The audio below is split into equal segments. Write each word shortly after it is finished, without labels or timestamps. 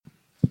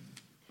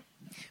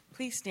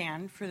please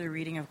stand for the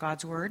reading of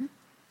God's word?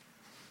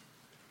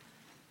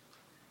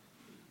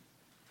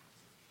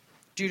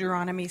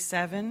 Deuteronomy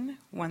 7,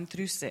 1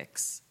 through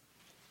 6.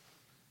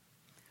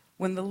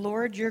 When the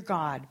Lord your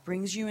God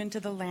brings you into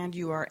the land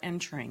you are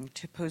entering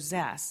to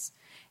possess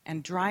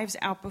and drives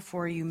out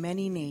before you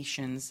many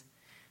nations,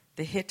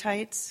 the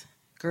Hittites,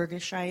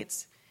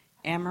 Girgashites,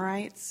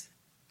 Amorites,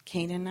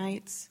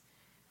 Canaanites,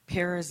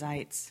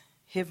 Perizzites,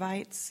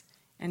 Hivites,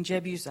 and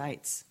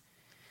Jebusites,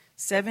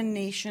 7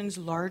 nations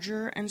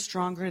larger and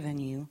stronger than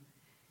you,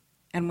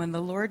 and when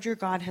the Lord your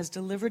God has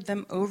delivered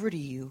them over to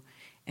you,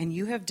 and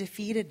you have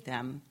defeated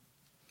them,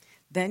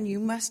 then you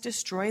must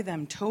destroy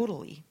them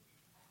totally.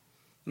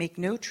 Make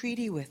no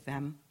treaty with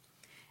them,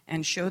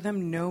 and show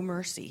them no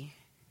mercy.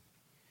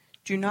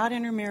 Do not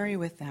intermarry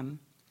with them.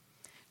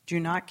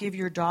 Do not give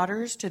your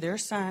daughters to their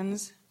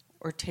sons,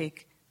 or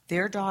take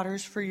their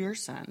daughters for your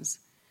sons,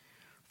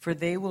 for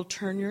they will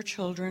turn your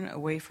children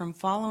away from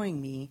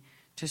following me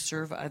to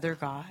serve other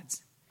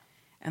gods.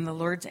 And the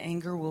Lord's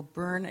anger will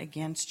burn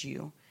against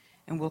you,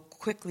 and will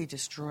quickly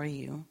destroy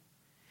you.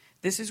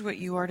 This is what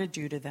you are to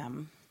do to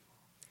them.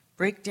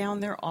 Break down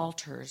their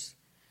altars,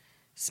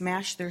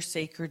 smash their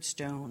sacred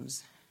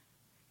stones,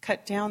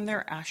 cut down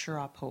their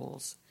Asherah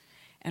poles,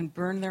 and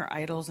burn their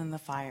idols in the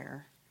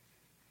fire.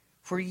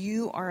 For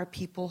you are a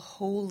people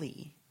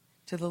holy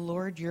to the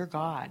Lord your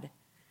God.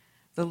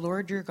 The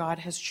Lord your God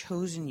has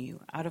chosen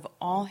you out of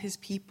all his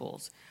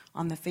peoples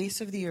on the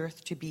face of the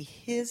earth to be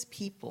his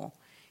people,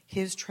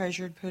 his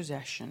treasured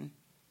possession.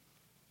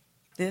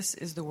 This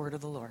is the word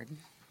of the Lord.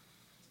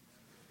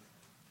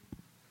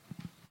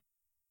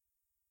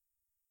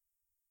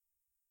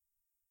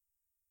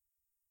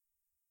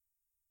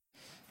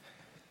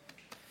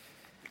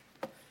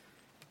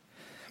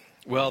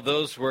 Well,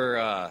 those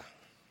were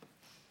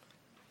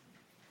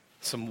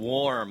some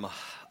warm,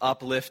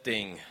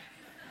 uplifting,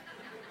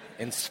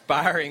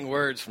 inspiring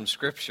words from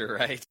Scripture,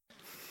 right?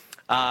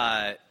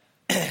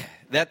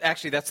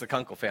 That's the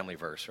Kunkel family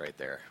verse right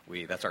there.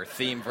 That's our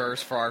theme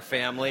verse for our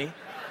family.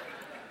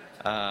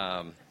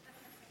 No,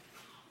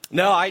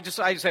 I just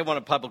want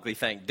to publicly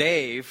thank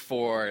Dave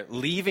for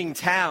leaving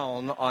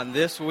town on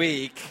this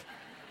week,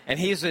 and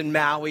he's in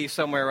Maui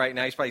somewhere right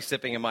now. He's probably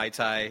sipping a Mai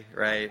Tai,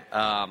 right,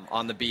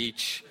 on the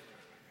beach.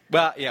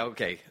 Well, yeah,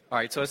 okay. All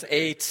right, so it's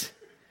 8.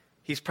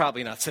 He's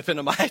probably not sipping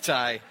a Mai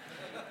Tai,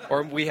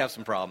 or we have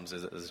some problems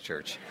as a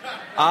church.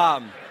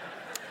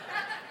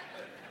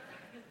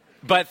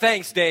 But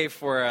thanks, Dave,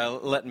 for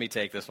letting me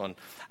take this one.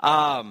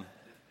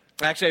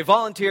 Actually, I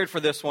volunteered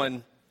for this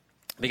one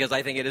because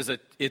I think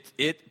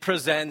it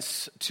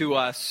presents to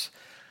us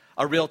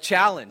a real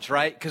challenge,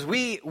 right? Because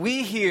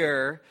we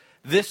hear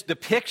this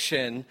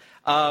depiction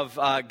of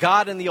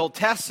God in the Old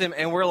Testament,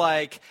 and we're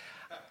like,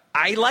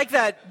 I like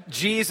that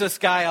Jesus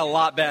guy a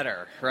lot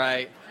better,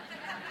 right?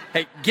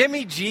 Hey, give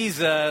me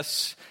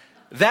Jesus.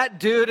 That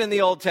dude in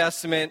the Old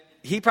Testament,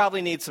 he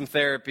probably needs some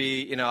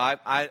therapy. You know,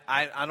 I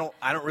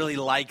don't really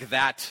like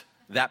that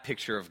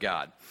picture of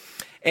God.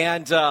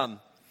 And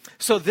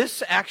so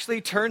this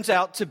actually turns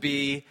out to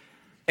be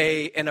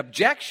an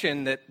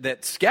objection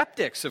that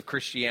skeptics of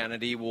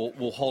Christianity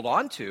will hold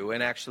on to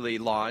and actually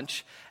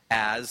launch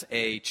as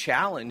a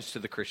challenge to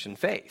the Christian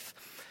faith.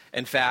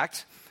 In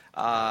fact,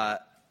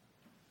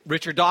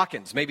 Richard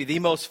Dawkins, maybe the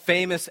most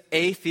famous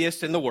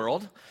atheist in the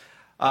world,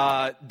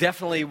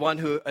 definitely one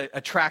who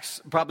attracts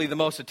probably the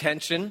most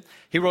attention.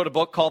 He wrote a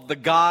book called The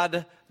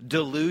God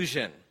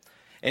Delusion.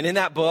 And in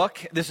that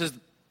book, this is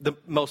the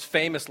most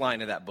famous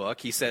line of that book.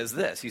 He says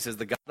this. He says,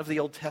 the God of the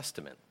Old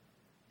Testament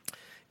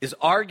is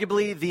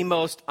arguably the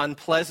most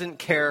unpleasant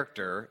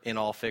character in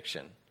all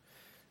fiction.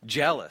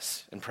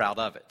 Jealous and proud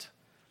of it.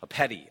 A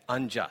petty,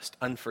 unjust,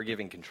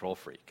 unforgiving control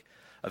freak.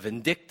 A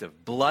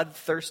vindictive,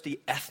 bloodthirsty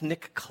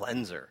ethnic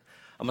cleanser,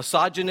 a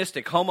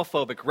misogynistic,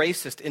 homophobic,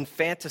 racist,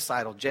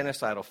 infanticidal,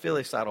 genocidal,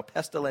 filicidal,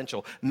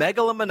 pestilential,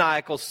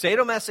 megalomaniacal,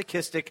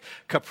 sadomasochistic,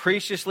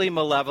 capriciously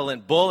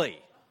malevolent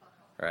bully,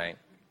 right?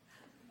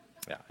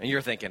 Yeah, and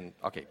you're thinking,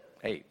 okay,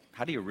 hey,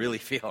 how do you really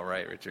feel,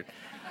 right, Richard?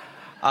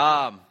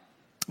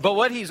 But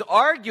what he's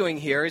arguing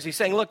here is he's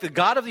saying, look, the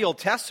God of the Old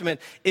Testament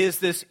is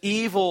this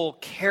evil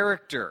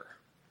character,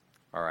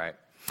 all right?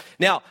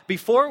 Now,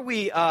 before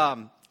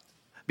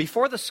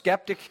the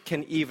skeptic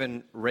can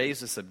even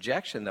raise this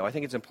objection, though, I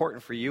think it's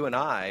important for you and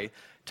I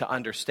to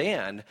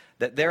understand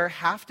that there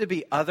have to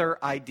be other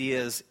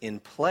ideas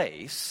in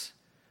place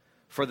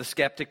for the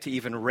skeptic to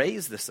even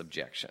raise this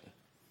objection.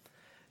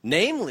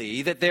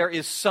 Namely, that there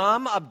is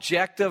some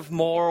objective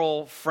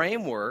moral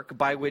framework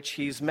by which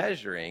he's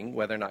measuring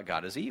whether or not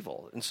God is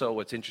evil. And so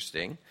what's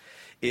interesting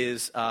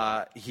is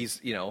he's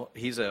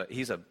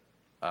a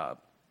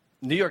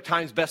New York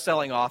Times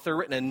bestselling author,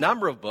 written a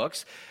number of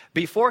books.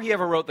 Before he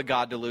ever wrote The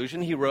God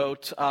Delusion, he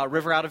wrote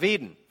River Out of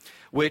Eden,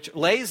 which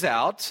lays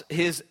out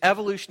his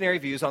evolutionary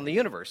views on the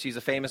universe. He's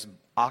a famous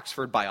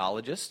Oxford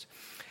biologist.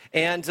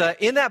 And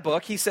in that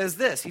book, he says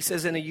this. He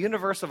says, in a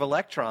universe of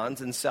electrons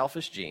and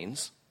selfish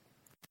genes,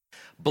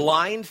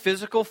 blind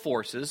physical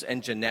forces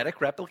and genetic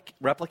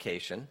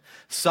replication,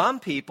 some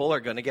people are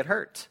going to get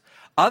hurt.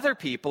 Other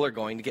people are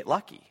going to get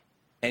lucky.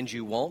 and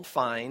you won't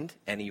find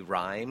any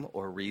rhyme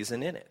or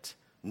reason in it,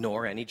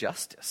 nor any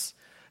justice.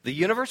 The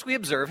universe we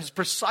observe has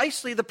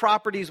precisely the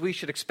properties we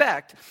should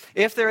expect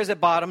if there is at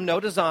bottom no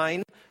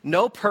design,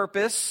 no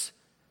purpose,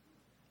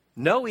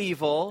 no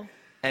evil,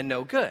 and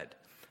no good.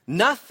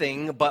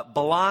 Nothing but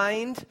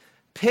blind,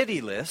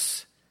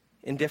 pitiless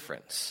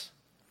indifference.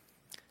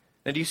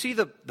 Now, do you see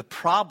the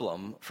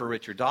problem for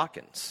Richard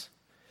Dawkins?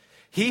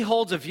 He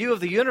holds a view of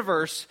the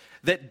universe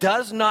that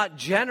does not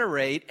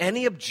generate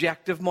any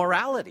objective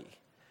morality.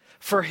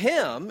 For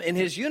him, in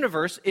his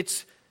universe,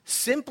 it's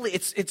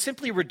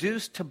simply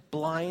reduced to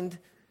blind,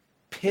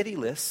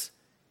 pitiless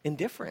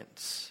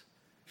indifference.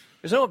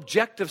 There's no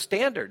objective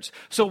standards.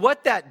 So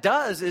what that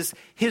does is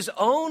his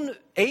own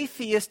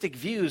atheistic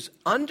views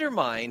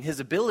undermine his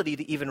ability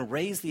to even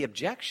raise the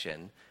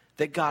objection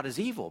that God is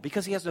evil,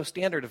 because he has no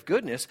standard of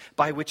goodness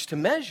by which to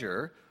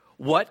measure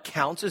what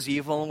counts as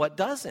evil and what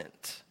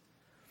doesn't.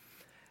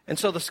 And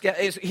so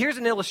here's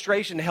an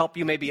illustration to help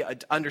you maybe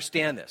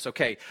understand this.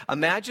 Okay,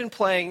 imagine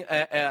playing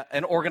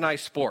an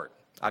organized sport.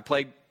 I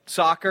played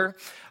soccer,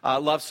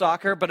 love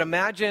soccer, but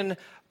imagine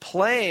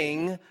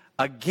playing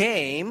a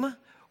game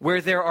where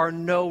there are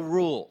no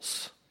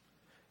rules.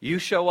 You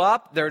show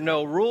up, there are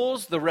no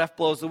rules, the ref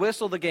blows the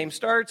whistle, the game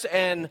starts,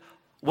 and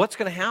what's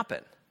going to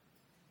happen?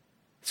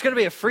 It's going to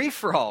be a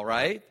free-for-all,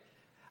 right?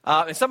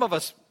 And some of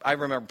us, I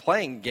remember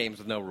playing games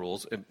with no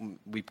rules.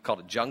 We called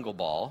it jungle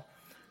ball,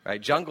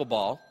 right? Jungle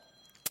ball.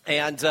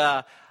 And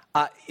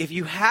if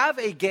you have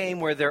a game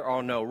where there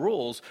are no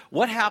rules,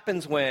 what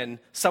happens when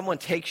someone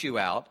takes you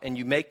out and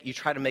you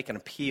try to make an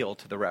appeal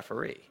to the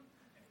referee?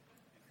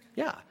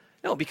 Yeah.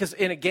 No, because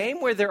in a game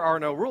where there are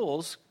no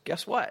rules,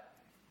 guess what?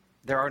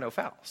 There are no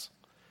fouls.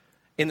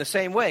 In the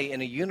same way,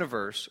 in a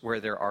universe where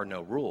there are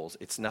no rules,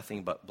 it's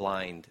nothing but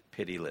blind,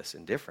 pitiless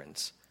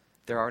indifference.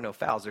 There are no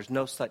fouls. There's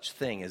no such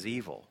thing as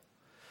evil.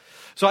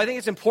 So I think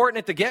it's important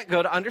at the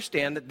get-go to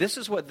understand that this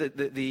is what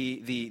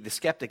the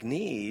skeptic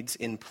needs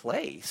in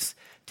place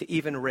to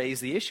even raise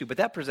the issue. But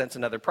that presents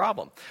another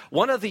problem.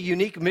 One of the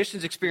unique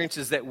missions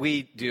experiences that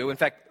we do, in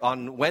fact,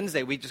 on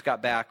Wednesday, we just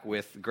got back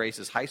with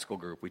Grace's high school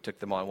group. We took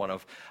them on one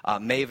of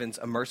Maven's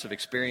immersive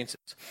experiences.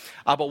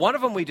 But one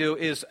of them we do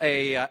is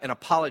an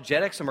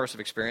apologetics immersive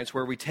experience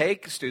where we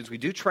take students, we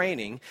do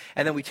training,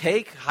 and then we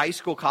take high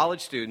school,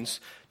 college students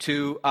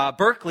to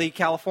Berkeley,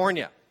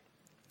 California.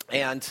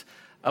 And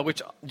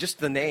which just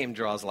the name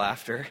draws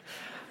laughter.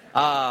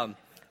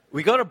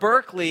 We go to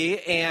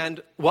Berkeley,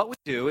 and what we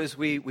do is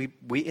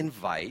we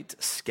invite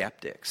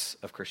skeptics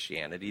of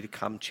Christianity to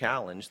come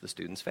challenge the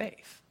students'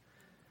 faith.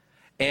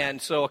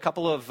 And so a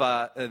couple of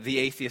the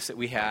atheists that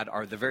we had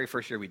are the very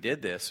first year we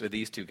did this with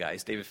these two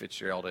guys, David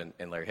Fitzgerald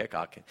and Larry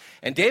Hickok.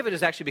 And David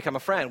has actually become a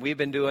friend. We've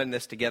been doing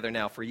this together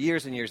now for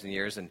years and years and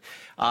years. And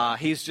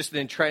he's just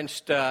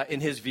entrenched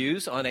in his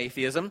views on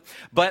atheism.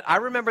 But I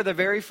remember the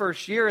very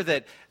first year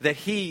that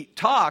he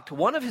talked,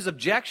 one of his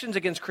objections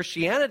against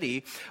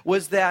Christianity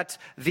was that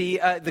the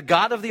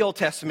God of the Old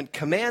Testament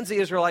commands the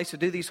Israelites to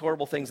do these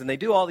horrible things, and they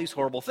do all these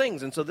horrible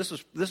things. And so this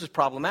is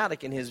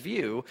problematic in his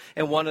view,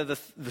 and one of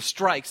the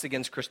strikes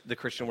against the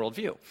Christian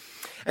worldview.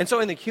 And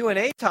so in the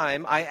Q&A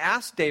time, I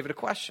asked David a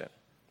question.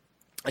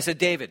 I said,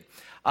 David,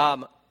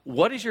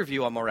 what is your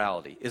view on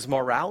morality? Is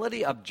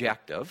morality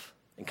objective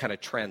and kind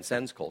of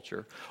transcends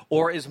culture,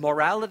 or is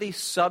morality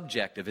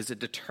subjective? Is it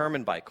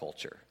determined by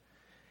culture?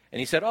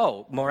 And he said,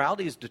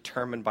 morality is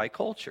determined by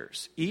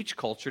cultures. Each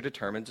culture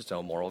determines its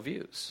own moral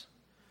views.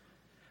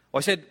 Well,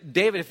 I said,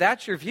 David, if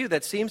that's your view,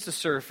 that seems to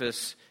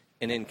surface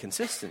an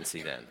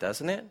inconsistency then,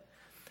 doesn't it?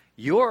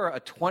 You're a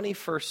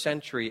 21st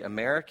century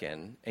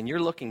American, and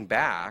you're looking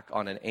back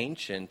on an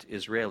ancient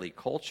Israeli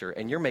culture,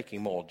 and you're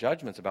making moral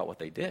judgments about what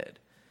they did.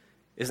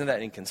 Isn't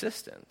that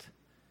inconsistent?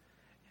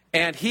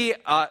 And he,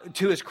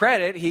 to his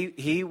credit,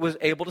 he was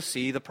able to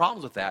see the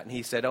problems with that. And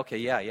he said,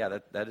 okay,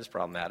 that is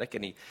problematic.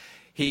 And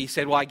he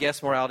said, well, I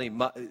guess morality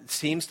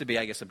seems to be,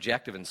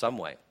 objective in some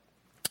way.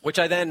 Which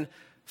I then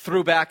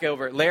threw back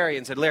over at Larry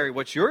and said, Larry,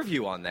 what's your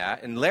view on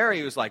that? And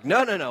Larry was like,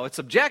 no, it's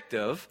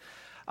objective.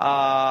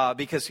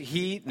 Because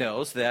he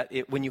knows that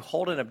when you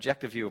hold an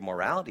objective view of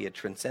morality, a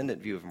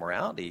transcendent view of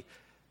morality,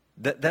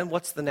 then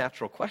what's the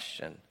natural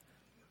question?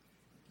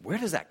 Where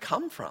does that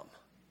come from?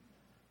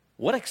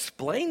 What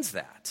explains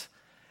that?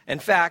 In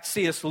fact,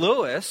 C.S.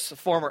 Lewis, a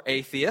former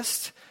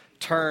atheist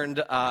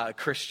turned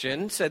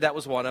Christian, said that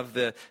was one of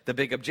the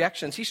big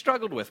objections he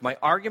struggled with. My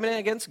argument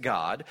against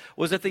God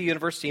was that the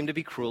universe seemed to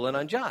be cruel and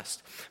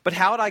unjust. But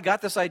how had I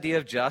got this idea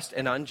of just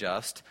and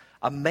unjust?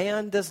 A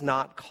man does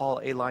not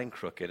call a line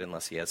crooked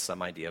unless he has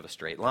some idea of a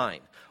straight line.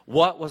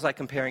 What was I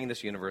comparing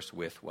this universe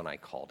with when I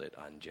called it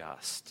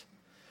unjust?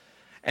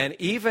 And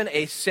even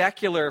a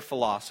secular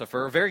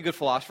philosopher, a very good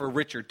philosopher,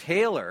 Richard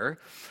Taylor,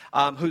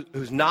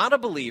 who's not a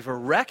believer,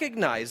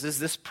 recognizes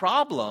this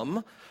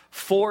problem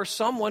for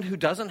someone who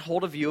doesn't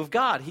hold a view of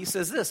God. He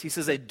says this, he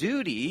says a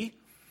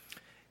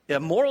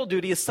moral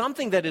duty is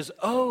something that is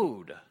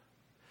owed.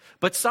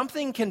 But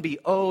something can be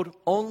owed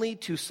only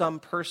to some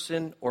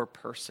person or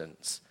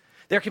persons.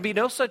 There can be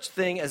no such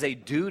thing as a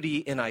duty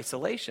in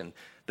isolation.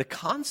 The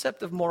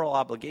concept of moral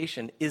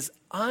obligation is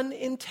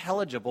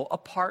unintelligible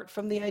apart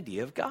from the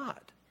idea of God.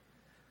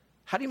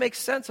 How do you make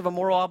sense of a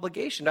moral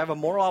obligation? Do I have a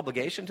moral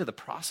obligation to the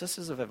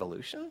processes of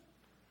evolution?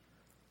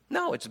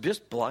 No, it's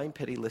just blind,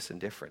 pitiless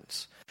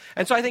indifference.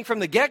 And so I think from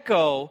the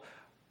get-go,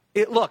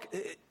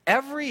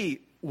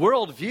 every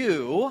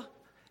worldview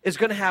is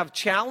going to have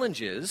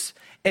challenges,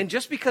 and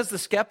just because the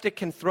skeptic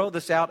can throw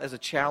this out as a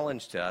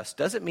challenge to us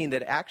doesn't mean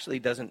that it actually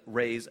doesn't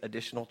raise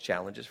additional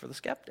challenges for the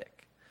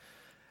skeptic.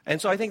 And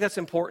so I think that's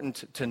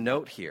important to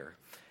note here,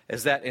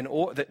 is that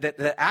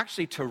that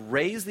actually to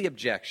raise the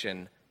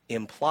objection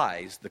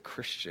implies the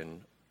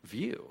Christian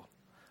view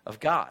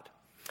of God.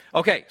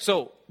 Okay,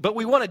 but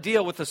we want to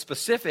deal with the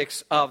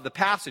specifics of the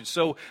passage.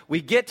 So we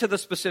get to the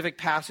specific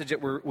passage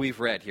that we've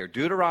read here,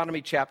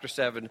 Deuteronomy chapter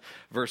 7,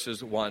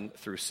 verses 1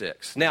 through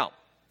 6. Now,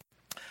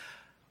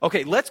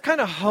 okay, let's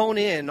kind of hone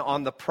in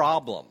on the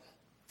problem.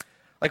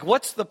 Like,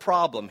 what's the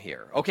problem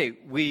here? Okay,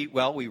 we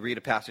read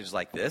a passage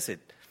like this.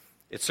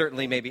 It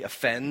certainly maybe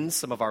offends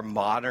some of our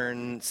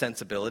modern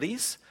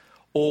sensibilities,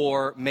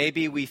 or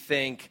maybe we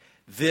think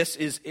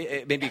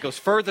maybe it goes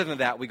further than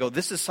that. We go,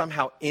 this is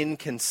somehow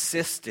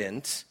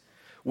inconsistent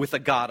with a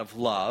God of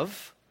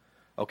love.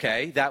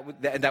 Okay, that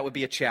would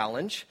be a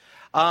challenge.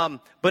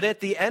 But at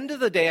the end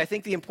of the day, I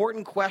think the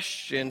important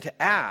question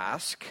to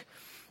ask,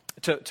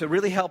 to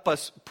really help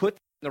us put in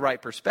the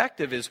right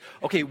perspective is,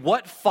 okay,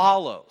 what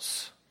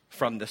follows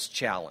from this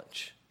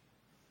challenge?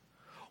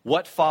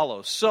 What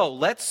follows? So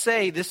let's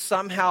say this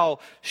somehow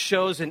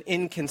shows an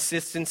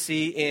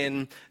inconsistency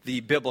in the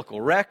biblical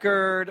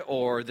record,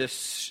 or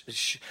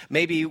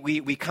maybe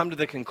we come to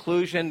the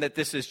conclusion that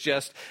this is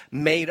just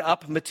made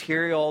up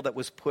material that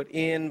was put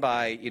in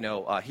by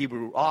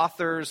Hebrew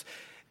authors.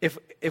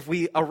 If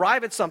we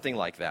arrive at something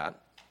like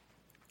that,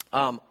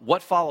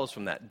 what follows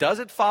from that? Does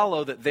it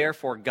follow that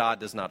therefore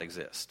God does not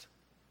exist?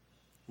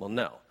 Well,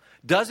 no.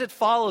 Does it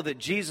follow that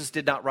Jesus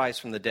did not rise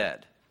from the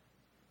dead?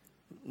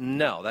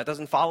 No, that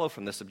doesn't follow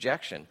from this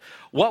objection.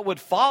 What would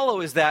follow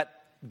is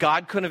that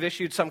God couldn't have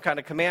issued some kind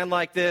of command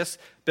like this.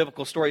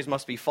 Biblical stories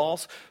must be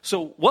false.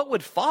 So what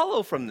would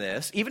follow from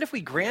this, even if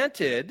we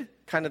granted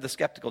kind of the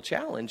skeptical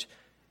challenge,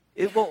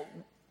 the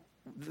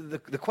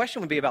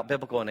question would be about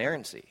biblical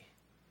inerrancy.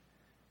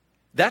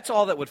 That's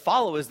all that would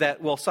follow, is that,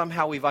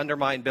 somehow we've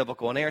undermined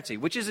biblical inerrancy,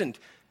 which is an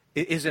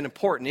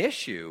important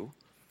issue,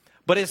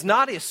 but is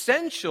not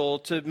essential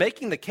to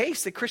making the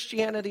case that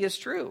Christianity is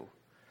true.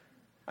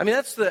 I mean,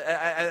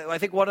 I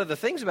think one of the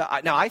things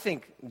about, now I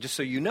think, just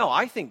so you know,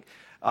 I think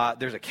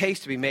there's a case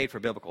to be made for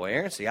biblical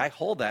inerrancy. I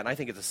hold that, and I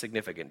think it's a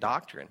significant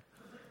doctrine.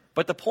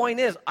 But the point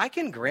is, I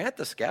can grant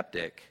the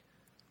skeptic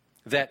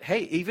that, hey,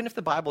 even if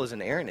the Bible is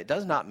inerrant, it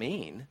does not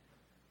mean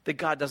that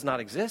God does not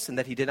exist, and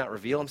that he did not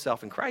reveal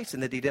himself in Christ,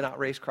 and that he did not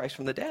raise Christ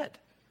from the dead.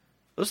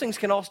 Those things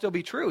can all still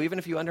be true, even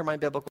if you undermine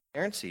biblical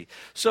inerrancy.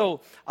 So,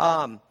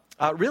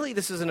 really,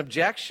 this is an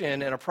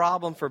objection and a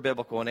problem for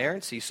biblical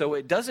inerrancy. So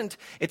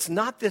it's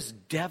not this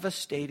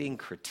devastating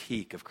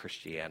critique of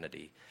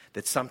Christianity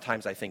that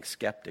sometimes I think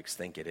skeptics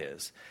think it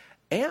is.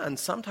 And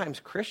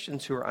sometimes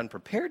Christians who are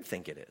unprepared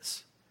think it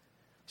is.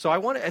 So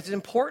it's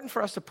important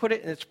for us to put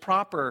it in its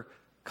proper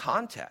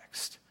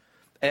context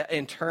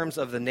in terms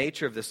of the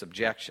nature of this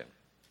objection.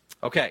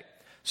 Okay,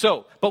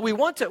 but we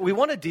want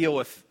to deal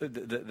with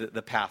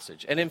the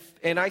passage.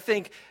 And I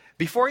think,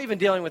 before even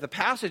dealing with the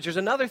passage, there's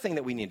another thing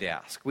that we need to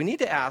ask. We need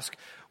to ask,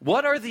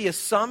 what are the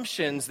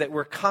assumptions that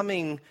we're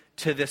coming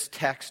to this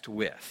text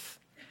with?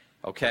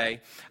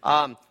 Okay?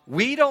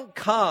 We don't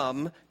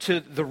come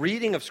to the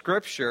reading of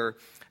Scripture,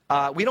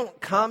 we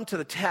don't come to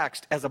the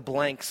text as a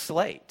blank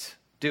slate,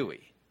 do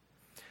we?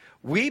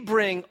 We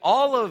bring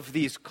all of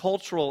these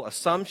cultural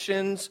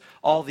assumptions,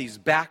 all these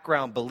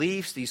background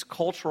beliefs, these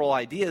cultural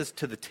ideas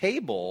to the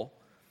table,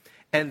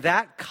 and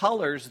that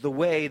colors the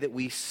way that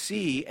we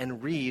see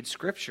and read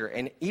Scripture,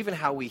 and even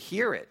how we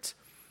hear it.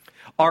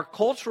 Our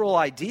cultural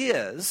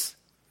ideas,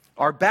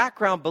 our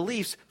background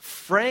beliefs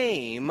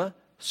frame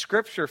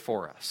Scripture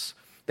for us.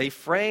 They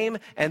frame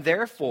and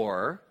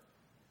therefore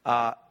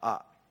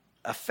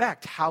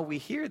affect how we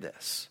hear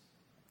this.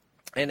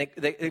 And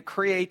it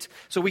creates,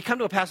 so we come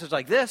to a passage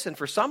like this, and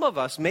for some of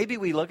us, maybe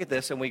we look at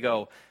this and we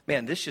go,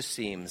 man, this just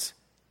seems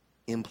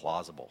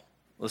implausible.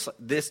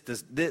 This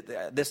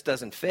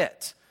doesn't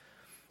fit.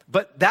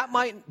 But that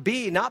might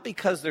be not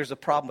because there's a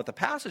problem with the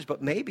passage,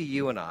 but maybe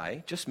you and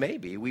I, just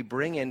maybe, we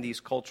bring in these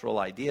cultural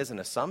ideas and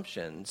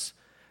assumptions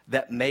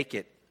that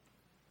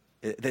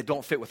that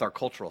don't fit with our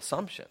cultural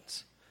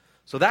assumptions.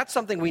 So that's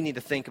something we need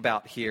to think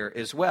about here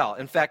as well.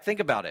 In fact,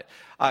 think about it.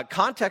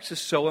 Context is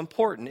so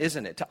important,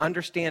 isn't it, to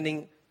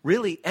understanding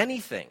really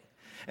anything.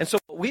 And so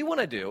what we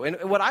want to do,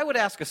 and what I would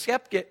ask a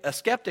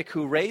skeptic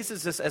who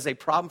raises this as a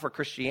problem for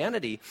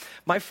Christianity,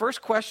 my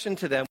first question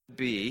to them would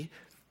be,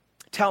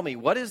 tell me,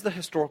 what is the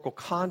historical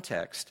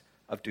context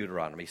of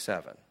Deuteronomy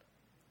 7?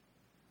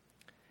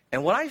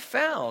 And what I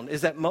found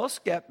is that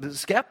most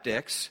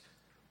skeptics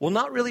will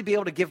not really be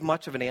able to give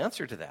much of an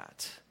answer to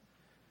that.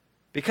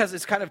 because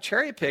it's kind of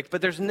cherry-picked,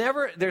 but there's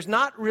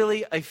not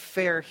really a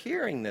fair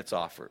hearing that's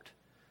offered.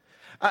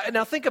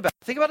 Now think about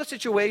a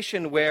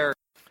situation where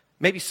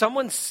maybe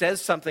someone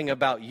says something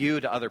about you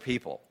to other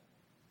people,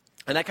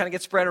 and that kind of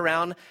gets spread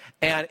around,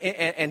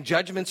 and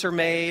judgments are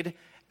made,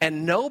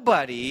 and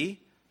nobody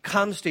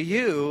comes to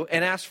you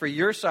and asks for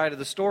your side of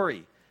the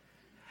story.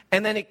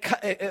 And then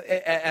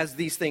as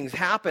these things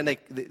happen,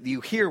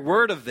 you hear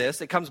word of this,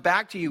 it comes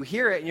back to you,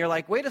 hear it, and you're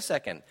like, wait a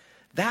second,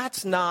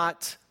 that's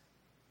not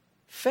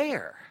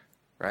fair,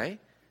 right?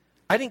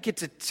 I didn't get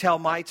to tell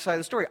my side of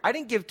the story. I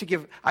didn't get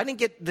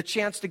the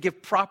chance to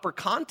give proper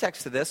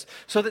context to this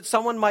so that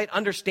someone might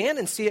understand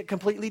and see it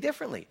completely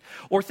differently.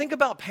 Or think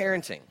about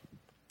parenting.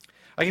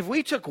 Like if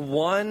we took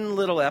one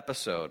little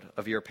episode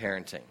of your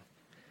parenting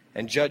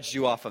and judged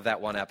you off of that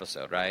one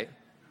episode, right?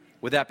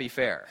 Would that be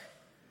fair?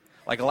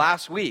 Like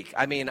last week,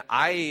 I mean,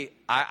 I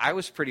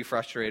was pretty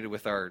frustrated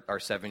with our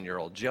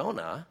 7-year-old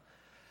Jonah.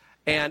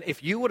 And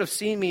if you would have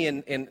seen me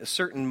in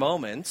certain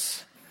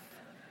moments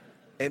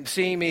and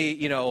seeing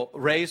me,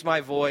 raise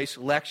my voice,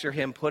 lecture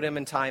him, put him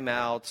in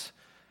timeout,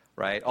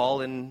 right?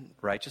 All in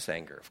righteous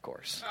anger, of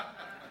course.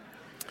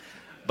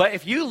 But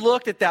if you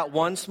looked at that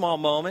one small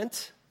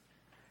moment,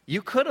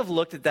 you could have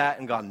looked at that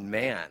and gone,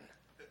 man,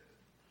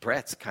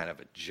 Brett's kind of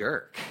a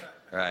jerk,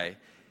 right?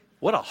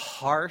 What a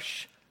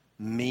harsh,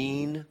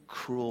 mean,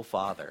 cruel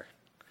father.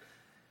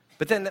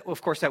 But then,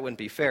 of course, that wouldn't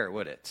be fair,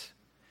 would it?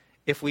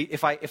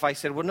 If I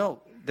said, well,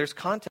 no, there's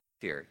context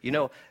here.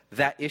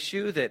 That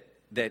issue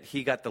that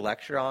he got the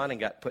lecture on and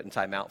got put in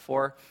timeout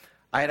for,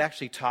 I had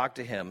actually talked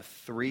to him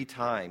 3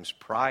 times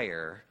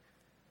prior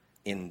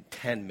in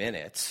 10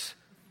 minutes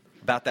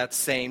about that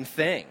same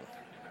thing,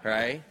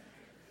 right?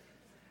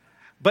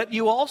 But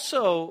you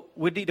also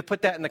would need to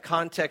put that in the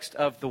context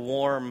of the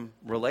warm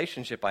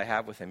relationship I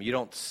have with him. You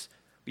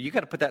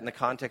got to put that in the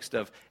context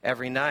of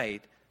every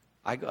night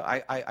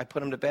I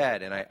put him to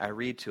bed and I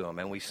read to him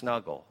and we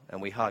snuggle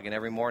and we hug, and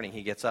every morning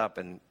he gets up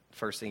and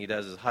first thing he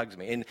does is hugs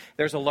me. And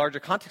there's a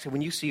larger context. And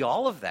when you see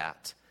all of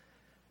that,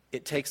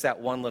 it takes that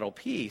one little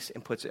piece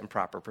and puts it in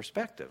proper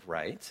perspective,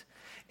 right?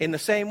 In the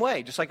same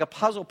way, just like a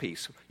puzzle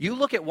piece. You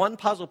look at one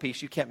puzzle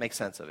piece, you can't make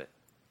sense of it.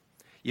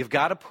 You've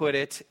got to put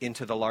it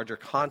into the larger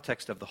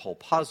context of the whole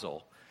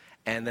puzzle,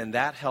 and then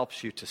that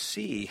helps you to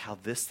see how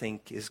this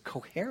thing is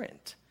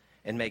coherent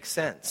and makes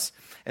sense.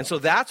 And so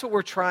that's what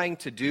we're trying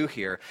to do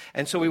here.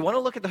 And so we want to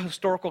look at the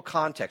historical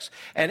context.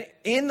 And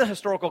in the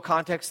historical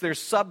context,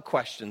 there's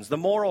sub-questions: the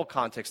moral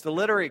context, the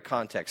literary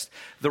context,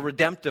 the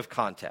redemptive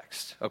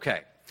context.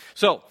 Okay,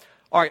 so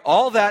all right,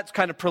 all that's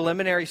kind of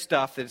preliminary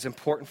stuff that is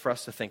important for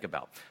us to think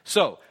about.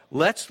 So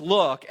let's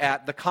look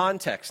at the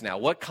context now.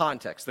 What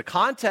context? The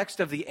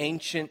context of the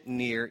ancient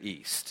Near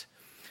East.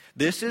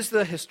 This is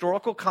the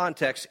historical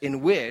context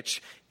in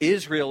which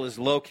Israel is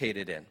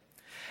located in.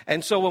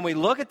 And so when we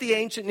look at the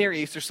ancient Near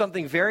East, there's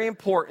something very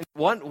important.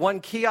 One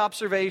key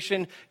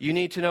observation you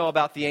need to know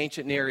about the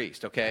ancient Near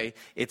East, okay?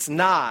 It's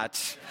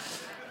not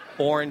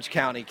Orange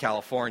County,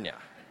 California.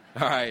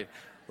 All right,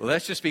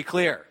 let's just be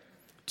clear.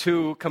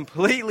 2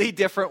 completely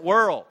different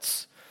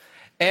worlds.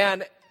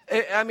 And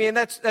I mean,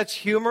 that's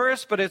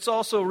humorous, but it's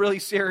also really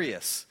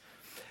serious.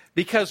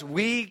 Because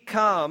we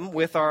come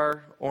with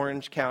our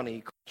Orange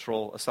County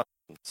cultural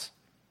assumptions.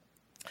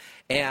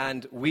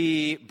 And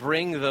we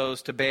bring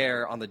those to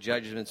bear on the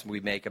judgments we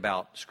make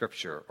about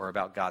Scripture or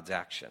about God's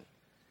action.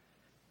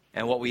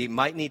 And what we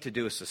might need to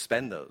do is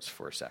suspend those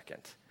for a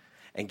second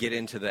and get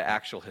into the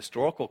actual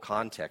historical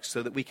context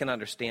so that we can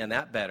understand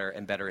that better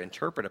and better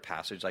interpret a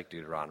passage like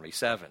Deuteronomy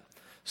 7.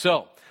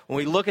 So, when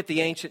we look at the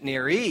ancient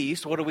Near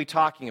East, what are we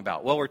talking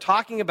about? Well, we're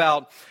talking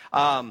about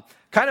kind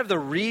of the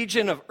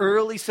region of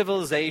early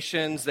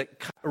civilizations that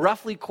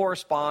roughly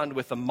correspond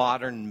with the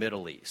modern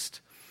Middle East.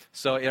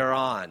 So,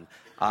 Iran,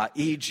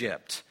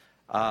 Egypt,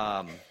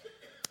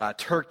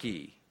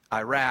 Turkey,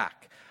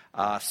 Iraq,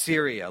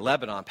 Syria,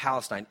 Lebanon,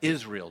 Palestine,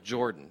 Israel,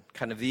 Jordan,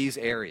 kind of these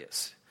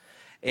areas.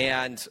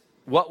 And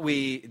what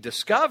we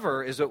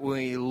discover is that when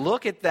we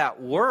look at that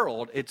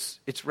world, it's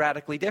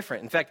radically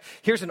different. In fact,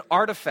 here's an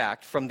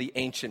artifact from the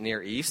ancient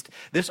Near East.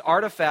 This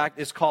artifact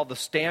is called the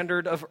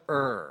Standard of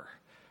Ur,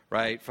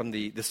 right, from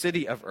the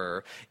city of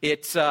Ur.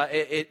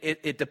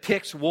 It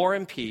depicts war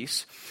and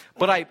peace.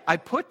 But I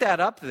put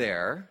that up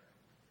there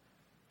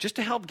just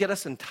to help get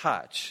us in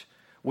touch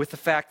with the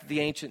fact that the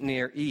ancient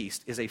Near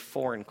East is a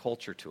foreign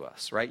culture to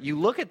us, right? You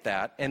look at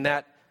that, and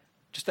that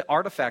just the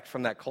artifact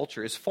from that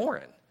culture is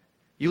foreign.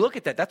 You look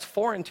at that, that's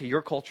foreign to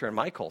your culture and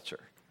my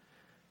culture.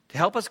 To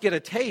help us get a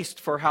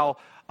taste for how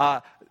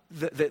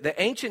the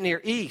ancient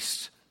Near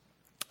East,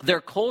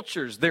 their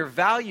cultures, their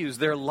values,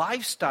 their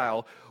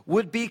lifestyle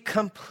would be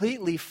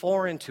completely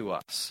foreign to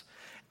us.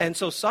 And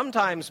so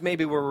sometimes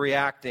maybe we're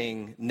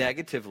reacting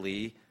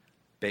negatively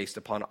based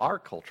upon our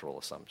cultural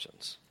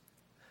assumptions.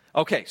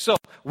 Okay, so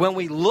when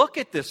we look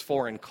at this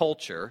foreign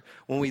culture,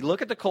 when we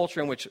look at the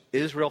culture in which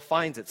Israel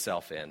finds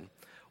itself in,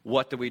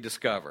 what do we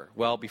discover?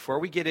 Well, before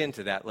we get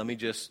into that, let me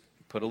just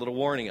put a little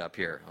warning up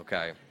here,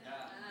 okay?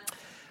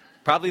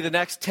 Probably the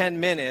next 10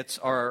 minutes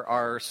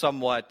are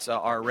somewhat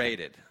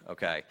R-rated,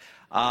 okay?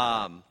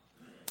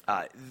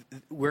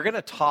 We're going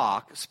to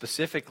talk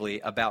specifically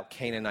about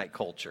Canaanite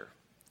culture.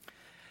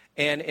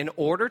 And in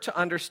order to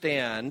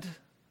understand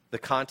the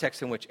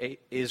context in which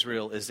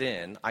Israel is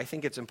in, I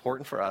think it's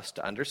important for us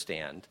to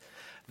understand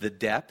the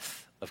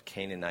depth of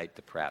Canaanite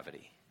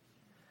depravity,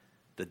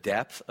 the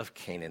depth of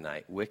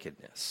Canaanite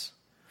wickedness.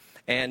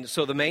 And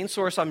so the main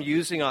source I'm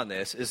using on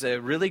this is a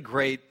really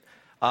great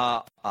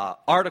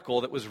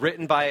article that was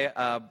written by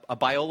a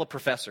Biola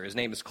professor. His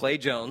name is Clay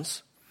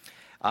Jones.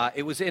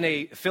 It was in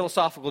a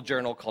philosophical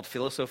journal called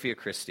Philosophia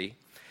Christi.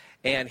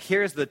 And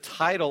here's the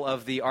title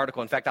of the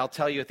article. In fact, I'll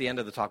tell you at the end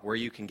of the talk where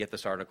you can get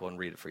this article and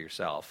read it for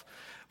yourself.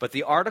 But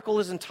the article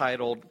is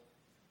entitled,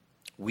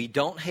 "We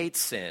Don't Hate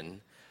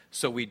Sin,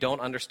 So We Don't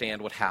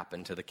Understand What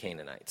Happened to the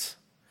Canaanites."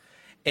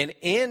 And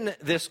in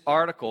this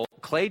article,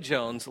 Clay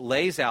Jones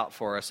lays out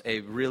for us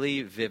a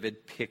really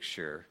vivid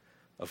picture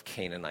of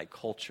Canaanite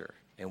culture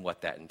and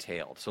what that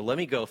entailed. So let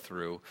me go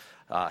through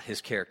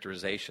his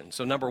characterization.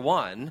 So number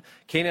one,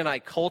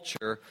 Canaanite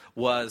culture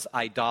was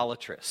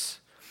idolatrous.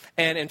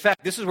 And in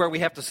fact, this is where we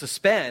have to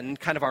suspend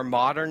kind of our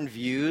modern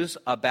views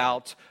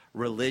about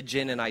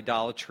religion and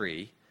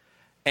idolatry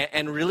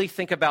and really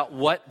think about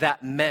what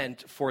that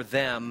meant for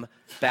them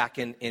back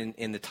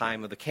in the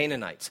time of the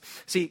Canaanites.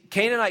 See,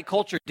 Canaanite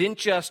culture didn't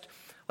just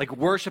like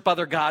worship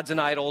other gods and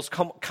idols,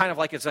 kind of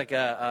like it's like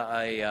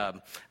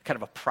a kind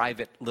of a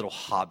private little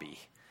hobby.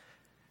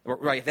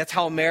 Right, that's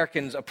how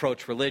Americans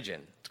approach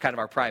religion. It's kind of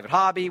our private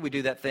hobby. We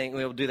do that thing.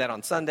 We'll do that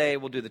on Sunday.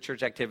 We'll do the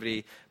church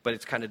activity, but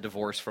it's kind of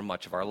divorced from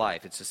much of our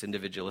life. It's this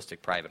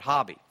individualistic private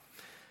hobby.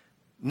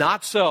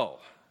 Not so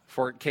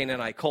for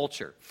Canaanite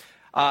culture.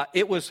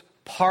 It was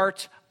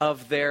part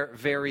of their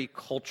very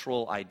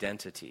cultural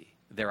identity,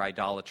 their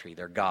idolatry,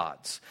 their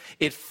gods.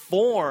 It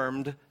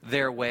formed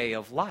their way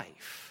of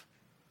life.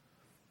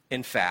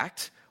 In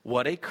fact,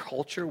 what a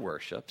culture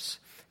worships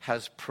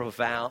has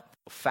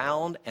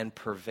profound and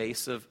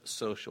pervasive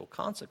social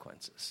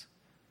consequences.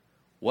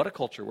 What a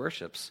culture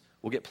worships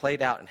will get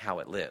played out in how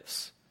it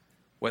lives,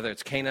 whether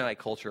it's Canaanite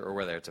culture or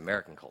whether it's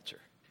American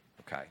culture.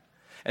 Okay?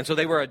 And so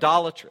they were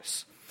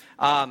idolatrous.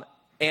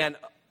 And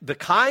the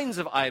kinds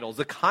of idols,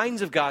 the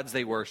kinds of gods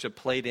they worship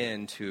played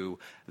into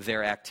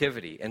their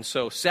activity. And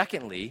so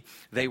secondly,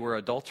 they were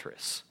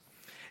adulterous.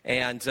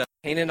 And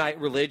Canaanite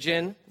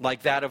religion,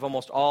 like that of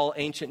almost all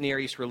ancient Near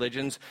East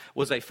religions,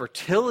 was a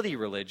fertility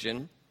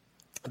religion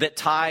that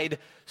tied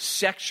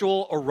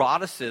sexual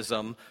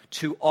eroticism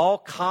to all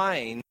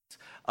kinds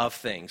of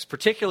things,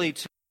 particularly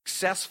to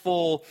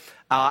successful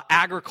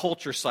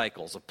agriculture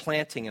cycles of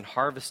planting and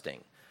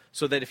harvesting,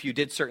 so that if you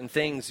did certain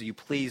things, you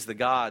pleased the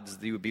gods,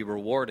 you would be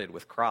rewarded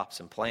with crops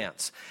and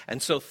plants.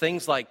 And so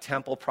things like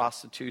temple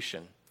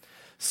prostitution,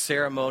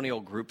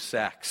 ceremonial group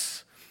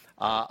sex,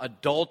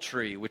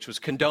 adultery, which was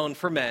condoned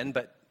for men,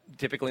 but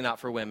typically not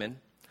for women,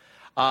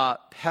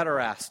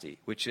 pederasty,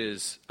 which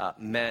is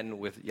men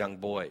with young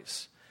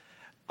boys.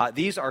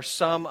 These are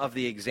some of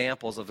the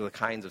examples of the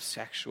kinds of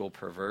sexual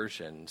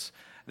perversions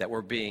that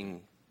were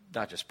being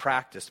not just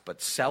practiced,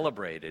 but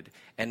celebrated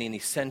and an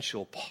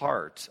essential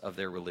part of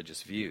their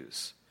religious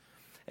views.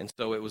 And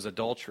so it was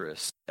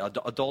adulterous.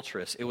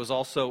 It was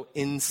also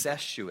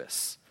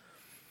incestuous.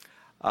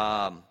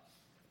 I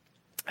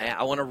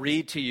want to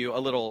read to you a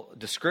little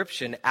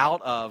description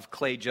out of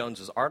Clay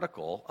Jones's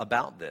article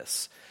about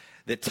this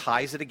that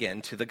ties it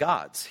again to the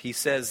gods. He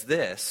says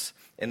this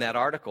in that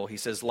article. He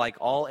says, like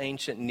all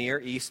ancient Near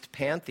East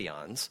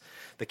pantheons,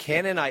 the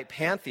Canaanite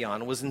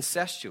pantheon was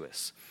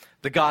incestuous.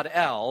 The god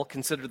El,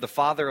 considered the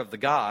father of the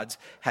gods,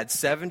 had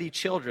 70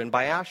 children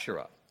by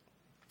Asherah.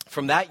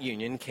 From that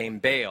union came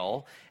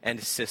Baal and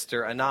his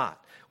sister Anat,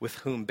 with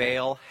whom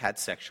Baal had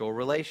sexual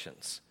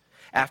relations.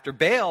 After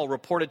Baal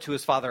reported to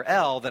his father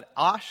El that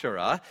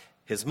Asherah,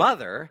 his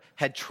mother,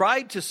 had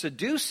tried to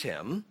seduce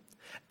him,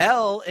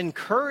 El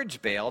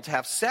encouraged Baal to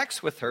have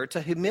sex with her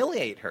to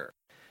humiliate her,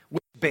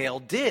 which Baal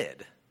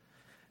did.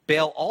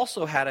 Baal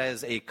also had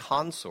as a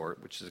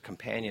consort, which is a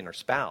companion or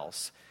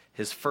spouse,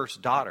 his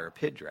first daughter,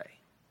 Pidre.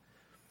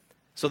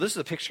 So this is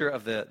a picture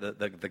of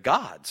the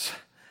gods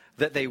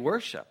that they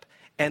worship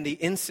and the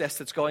incest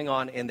that's going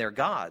on in their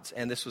gods.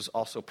 And this was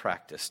also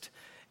practiced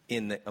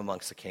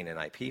amongst the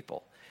Canaanite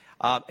people.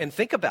 And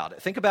think about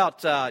it. Think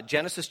about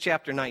Genesis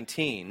chapter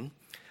 19,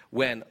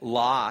 when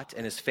Lot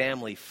and his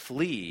family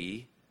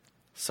flee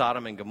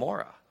Sodom and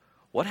Gomorrah.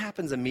 What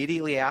happens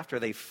immediately after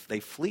they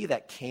flee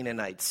that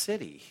Canaanite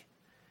city?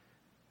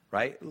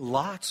 Right?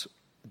 Lot's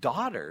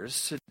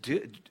daughters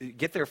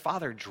get their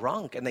father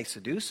drunk, and they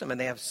seduce him, and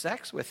they have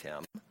sex with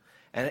him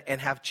and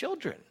have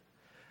children.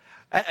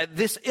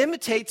 This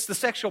imitates the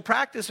sexual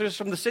practices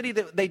from the city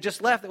that they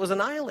just left that was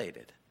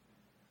annihilated.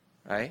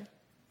 Right?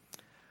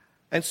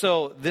 And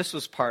so this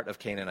was part of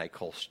Canaanite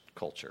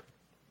culture.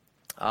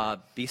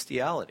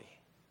 Bestiality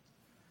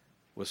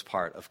was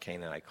part of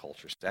Canaanite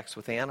culture. Sex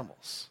with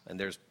animals. And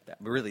there's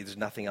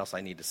nothing else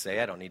I need to say.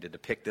 I don't need to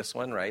depict this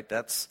one, right?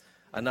 That's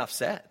enough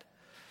said.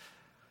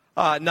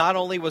 Not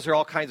only was there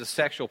all kinds of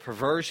sexual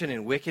perversion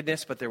and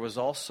wickedness, but there was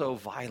also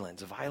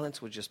violence.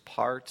 Violence was just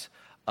part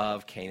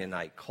of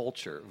Canaanite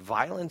culture.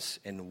 Violence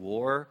and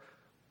war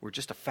were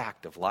just a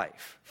fact of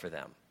life for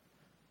them.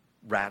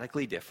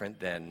 Radically different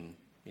than,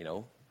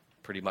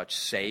 pretty much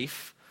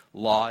safe,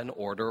 law and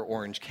order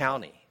Orange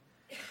County,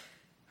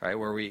 right,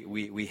 where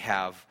we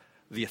have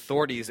the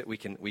authorities that we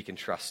can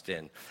trust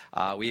in.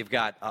 We've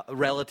got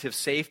relative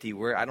safety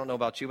where, I don't know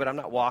about you, but I'm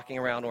not walking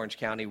around Orange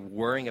County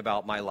worrying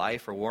about my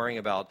life or worrying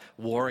about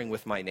warring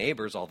with my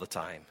neighbors all the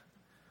time.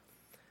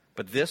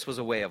 But this was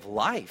a way of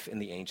life in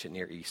the ancient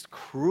Near East.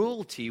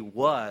 Cruelty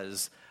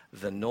was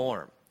the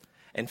norm.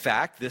 In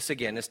fact, this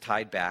again is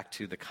tied back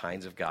to the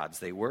kinds of gods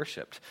they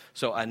worshipped.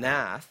 So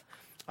Anath,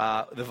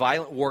 the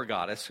violent war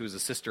goddess, who's a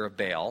sister of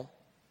Baal,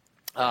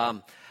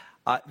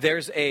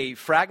 there's a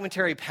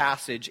fragmentary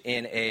passage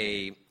in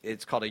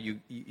it's called a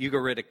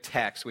Ugaritic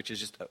text, which is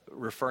just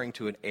referring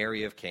to an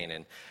area of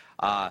Canaan,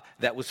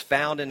 that was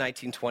found in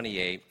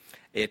 1928.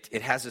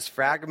 It has this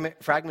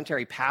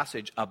fragmentary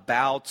passage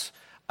about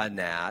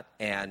Anath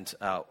and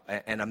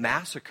a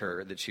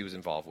massacre that she was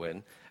involved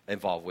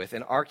with.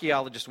 And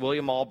archaeologist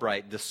William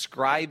Albright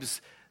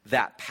describes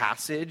that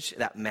passage,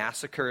 that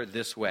massacre,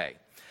 this way.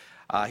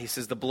 He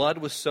says, the blood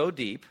was so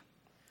deep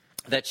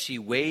that she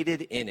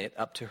waded in it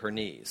up to her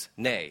knees,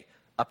 nay,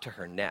 up to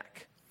her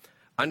neck.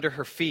 Under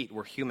her feet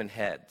were human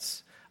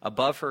heads.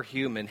 Above her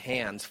human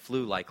hands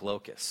flew like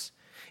locusts.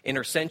 In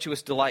her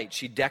sensuous delight,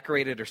 she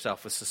decorated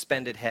herself with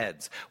suspended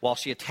heads, while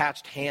she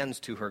attached hands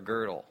to her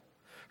girdle.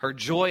 Her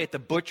joy at the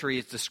butchery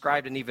is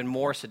described in even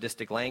more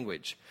sadistic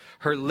language.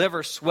 Her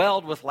liver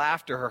swelled with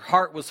laughter. Her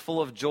heart was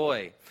full of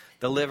joy.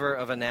 The liver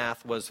of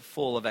Anath was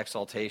full of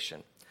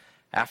exultation.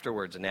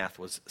 Afterwards, Anath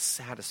was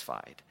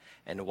satisfied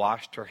and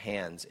washed her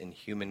hands in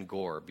human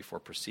gore before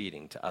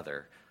proceeding to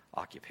other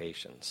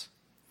occupations.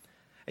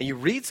 And you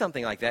read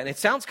something like that, and it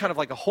sounds kind of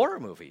like a horror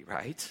movie,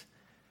 right?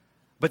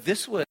 But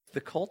this was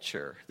the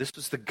culture. This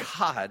was the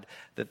God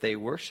that they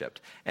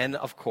worshipped. And,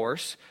 of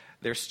course,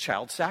 there's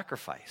child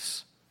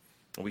sacrifice.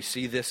 We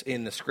see this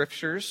in the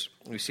scriptures.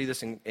 We see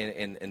this in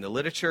the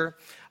literature.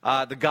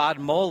 The god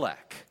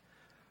Molech,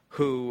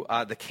 who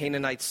the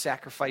Canaanites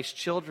sacrificed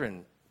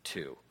children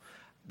to.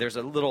 There's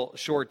a little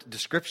short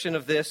description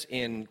of this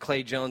in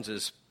Clay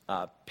Jones's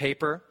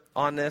paper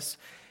on this.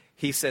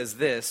 He says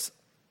this,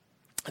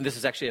 and this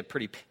is actually a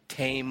pretty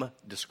tame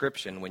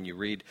description when you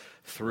read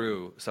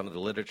through some of the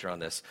literature on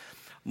this.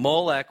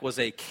 Molech was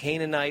a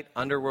Canaanite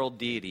underworld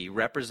deity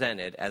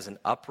represented as an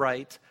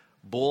upright,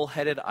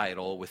 bull-headed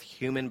idol with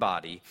human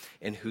body,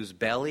 in whose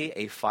belly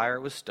a fire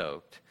was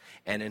stoked,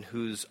 and in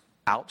whose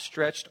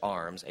outstretched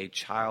arms a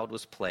child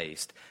was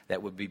placed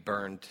that would be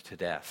burned to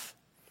death.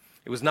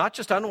 It was not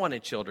just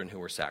unwanted children who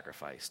were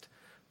sacrificed.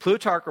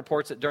 Plutarch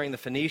reports that during the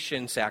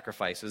Phoenician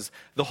sacrifices,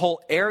 the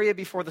whole area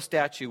before the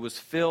statue was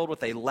filled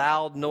with a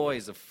loud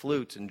noise of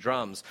flutes and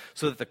drums,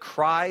 so that the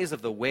cries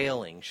of the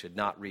wailing should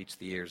not reach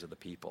the ears of the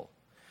people.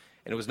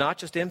 And it was not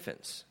just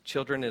infants.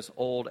 Children as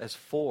old as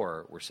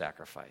 4 were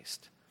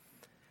sacrificed.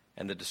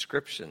 And the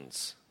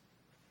descriptions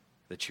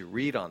that you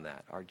read on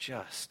that are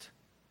just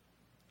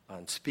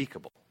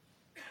unspeakable.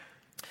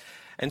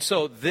 And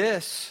so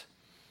this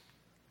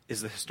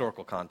is the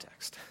historical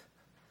context.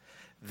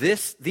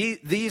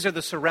 These are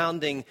the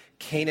surrounding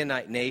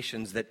Canaanite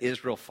nations that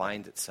Israel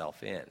finds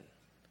itself in.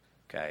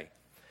 Okay?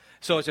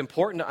 So it's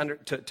important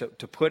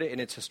to put it in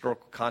its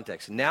historical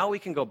context. Now we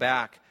can go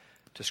back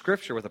to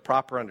Scripture with a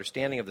proper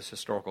understanding of this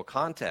historical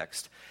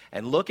context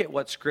and look at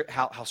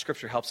how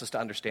Scripture helps us to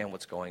understand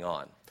what's going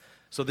on.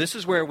 So this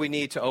is where we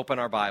need to open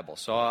our Bible.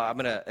 So I'm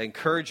going to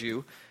encourage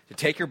you to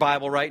take your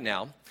Bible right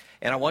now,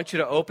 and I want you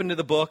to open to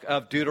the book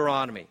of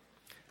Deuteronomy.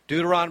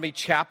 Deuteronomy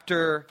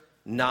chapter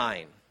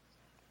 9.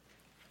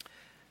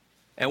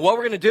 And what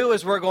we're going to do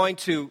is we're going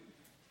to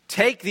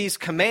take these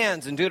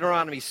commands in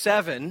Deuteronomy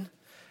 7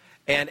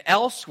 and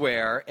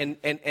elsewhere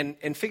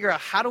and figure out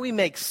how do we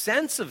make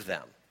sense of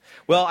them.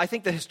 Well, I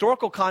think the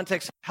historical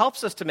context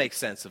helps us to make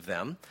sense of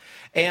them.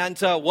 And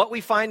what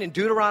we find in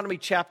Deuteronomy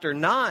chapter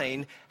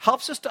 9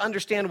 helps us to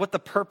understand what the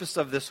purpose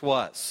of this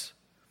was.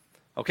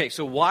 Okay,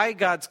 so why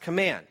God's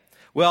command?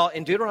 Well,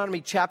 in Deuteronomy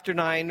chapter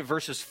 9,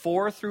 verses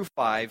 4 through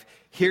 5,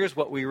 here's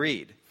what we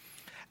read.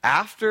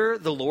 After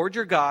the Lord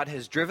your God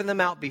has driven them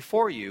out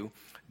before you,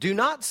 do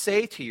not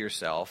say to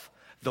yourself,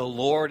 the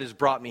Lord has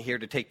brought me here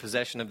to take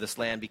possession of this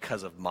land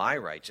because of my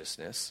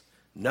righteousness.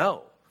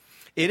 No,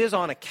 it is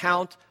on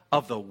account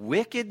of the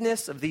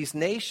wickedness of these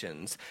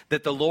nations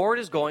that the Lord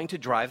is going to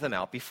drive them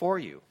out before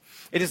you.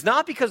 It is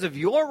not because of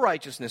your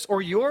righteousness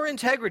or your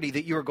integrity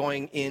that you are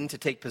going in to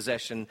take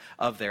possession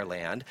of their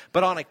land,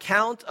 but on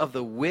account of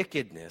the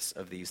wickedness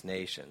of these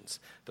nations.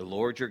 The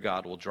Lord your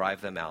God will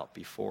drive them out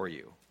before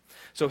you.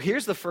 So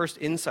here's the first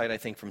insight, I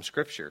think, from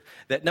Scripture.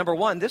 That number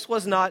one, this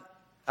was not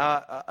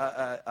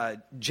a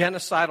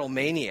genocidal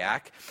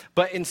maniac,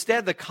 but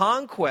instead the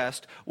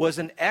conquest was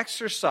an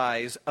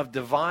exercise of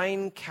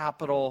divine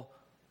capital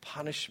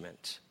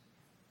punishment.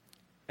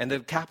 And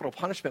the capital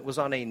punishment was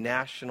on a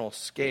national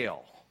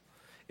scale.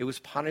 It was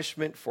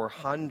punishment for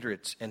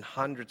hundreds and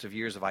hundreds of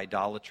years of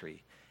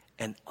idolatry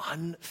and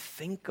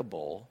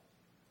unthinkable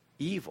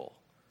evil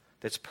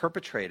that's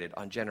perpetrated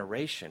on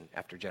generation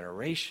after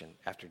generation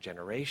after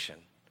generation.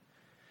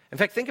 In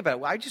fact, think about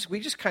it.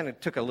 We just kind of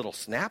took a little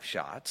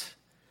snapshot,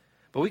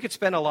 but we could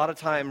spend a lot of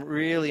time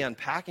really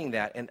unpacking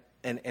that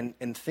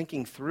and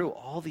thinking through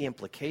all the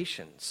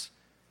implications.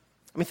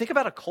 I mean, think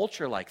about a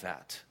culture like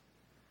that,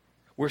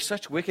 where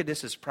such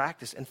wickedness is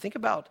practiced, and think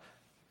about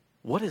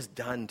what is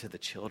done to the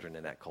children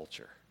in that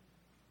culture.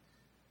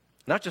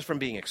 Not just from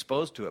being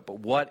exposed to it, but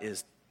what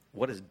is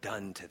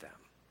done to them,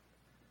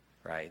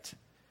 right?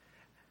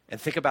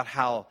 And think about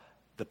how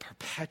that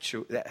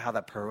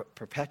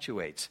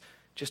perpetuates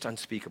just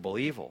unspeakable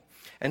evil.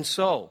 And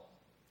so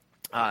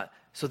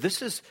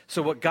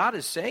what God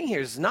is saying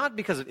here is not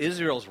because of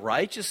Israel's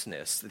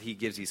righteousness that he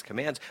gives these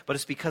commands, but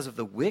it's because of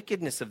the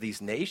wickedness of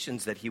these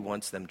nations that he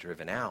wants them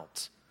driven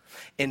out.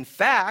 In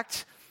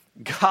fact,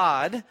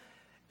 God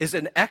is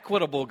an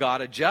equitable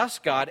God, a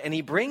just God, and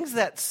he brings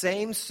that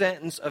same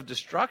sentence of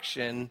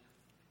destruction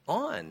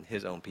on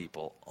his own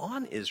people,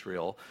 on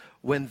Israel,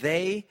 when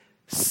they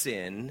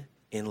sin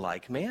in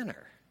like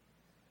manner,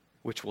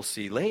 which we'll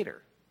see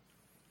later.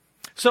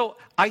 So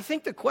I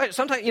think the question,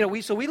 sometimes,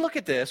 we look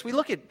at this, we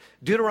look at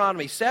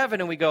Deuteronomy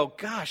 7 and we go,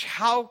 gosh,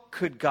 how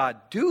could God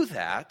do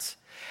that?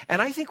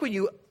 And I think when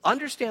you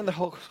understand the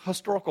whole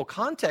historical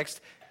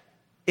context,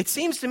 it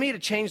seems to me to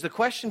change the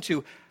question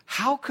to,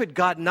 how could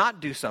God not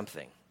do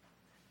something?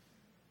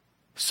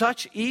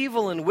 Such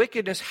evil and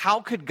wickedness,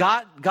 how could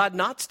God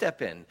not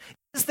step in?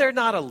 Is there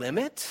not a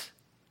limit?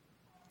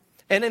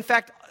 And in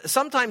fact,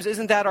 sometimes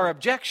isn't that our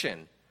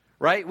objection,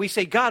 right? We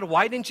say, God,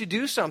 why didn't you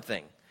do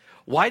something?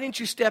 Why didn't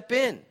you step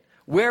in?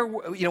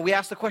 We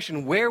ask the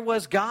question, where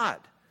was God?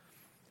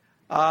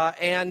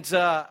 And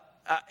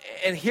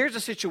here's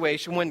a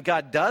situation when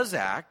God does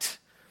act,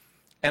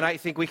 and I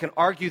think we can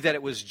argue that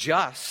it was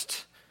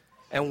just,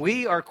 and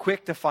we are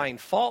quick to find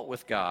fault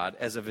with God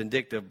as a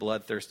vindictive,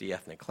 bloodthirsty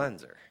ethnic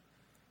cleanser,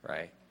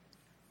 right?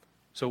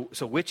 So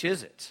which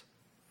is it?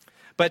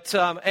 But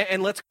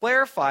and let's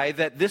clarify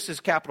that this is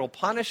capital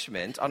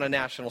punishment on a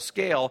national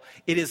scale.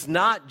 It is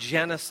not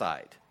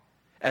genocide,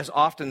 as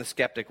often the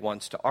skeptic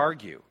wants to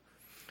argue.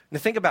 Now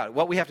think about it.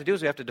 What we have to do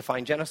is we have to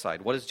define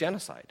genocide. What is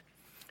genocide?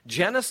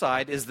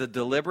 Genocide is the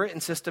deliberate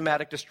and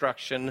systematic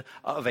destruction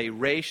of a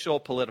racial,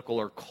 political,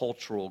 or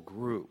cultural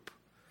group.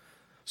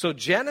 So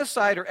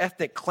genocide or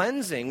ethnic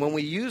cleansing, when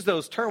we use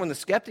those terms, when the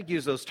skeptic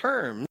uses those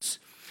terms,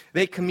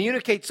 they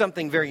communicate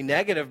something very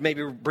negative,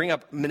 maybe bring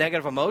up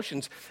negative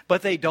emotions,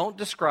 but they don't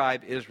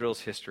describe Israel's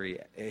history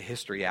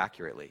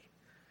accurately.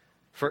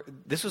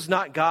 This was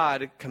not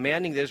God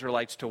commanding the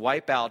Israelites to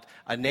wipe out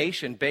a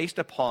nation based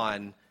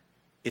upon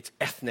its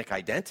ethnic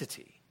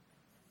identity.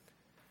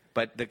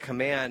 But the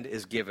command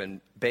is given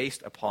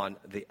based upon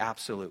the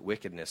absolute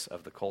wickedness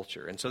of the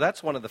culture. And so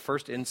that's one of the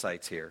first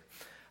insights here,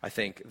 I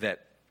think,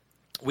 that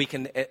we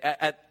can...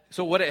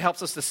 So what it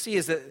helps us to see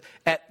is that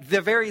at the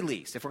very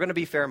least, if we're going to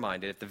be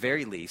fair-minded, at the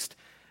very least,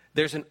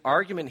 there's an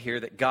argument here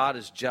that God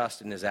is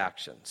just in his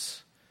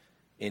actions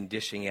in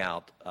dishing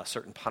out a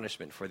certain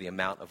punishment for the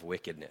amount of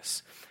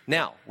wickedness.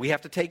 Now, we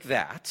have to take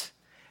that,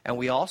 and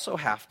we also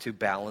have to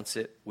balance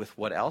it with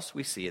what else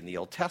we see in the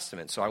Old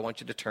Testament. So I want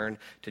you to turn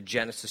to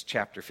Genesis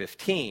chapter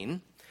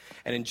 15.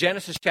 And in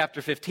Genesis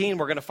chapter 15,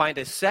 we're going to find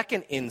a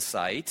second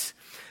insight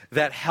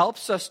that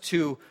helps us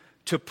to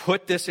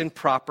put this in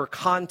proper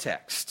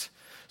context.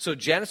 So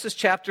Genesis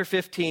chapter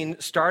 15,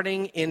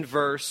 starting in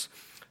verse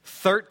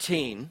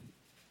 13,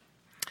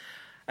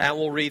 and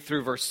we'll read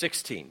through verse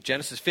 16.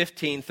 Genesis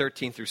 15,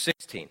 13 through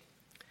 16.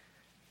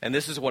 And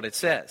this is what it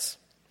says.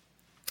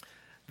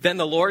 Then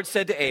the Lord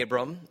said to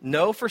Abram,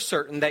 know for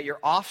certain that your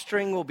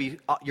offspring will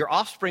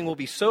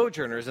be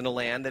sojourners in a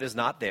land that is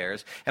not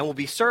theirs, and will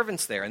be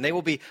servants there, and they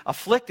will be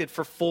afflicted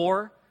for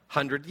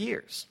 400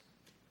 years.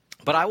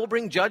 But I will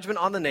bring judgment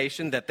on the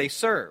nation that they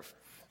serve,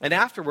 and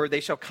afterward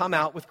they shall come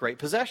out with great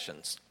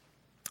possessions.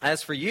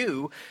 As for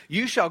you,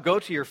 you shall go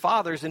to your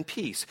fathers in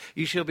peace.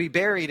 You shall be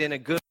buried in a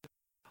good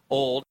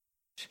old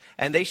age,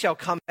 and they shall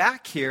come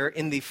back here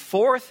in the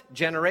 4th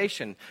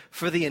generation,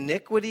 for the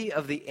iniquity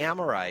of the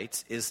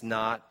Amorites is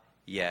not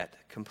yet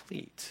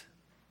complete.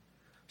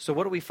 So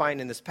what do we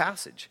find in this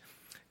passage?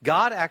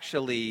 God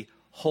actually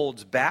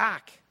holds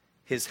back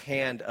his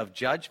hand of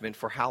judgment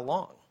for how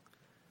long?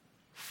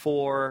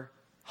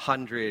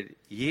 400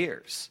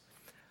 years.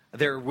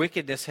 Their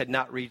wickedness had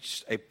not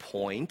reached a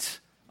point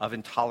of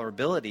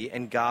intolerability,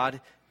 and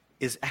God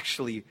is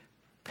actually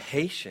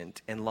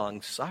patient and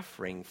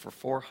long-suffering for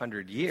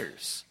 400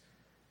 years,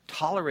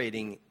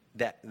 tolerating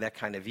that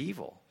kind of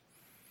evil.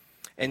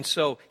 And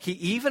so he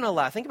even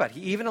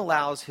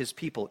allows his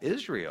people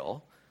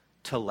Israel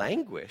to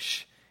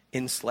languish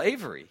in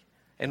slavery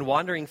and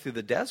wandering through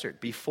the desert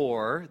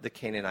before the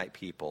Canaanite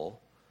people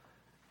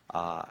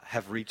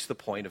have reached the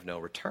point of no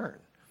return,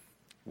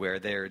 where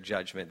their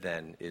judgment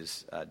then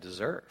is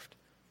deserved.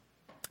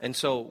 And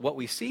so what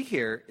we see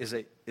here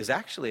is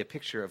actually a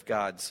picture of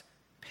God's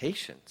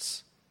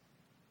patience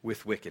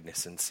with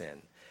wickedness and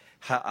sin.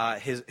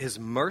 His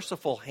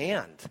merciful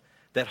hand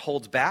that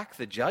holds back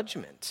the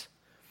judgment.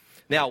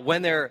 Now,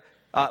 when they're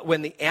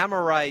when the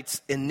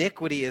Amorites'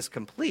 iniquity is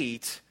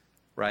complete,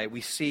 right,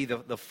 we see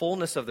the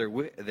fullness of their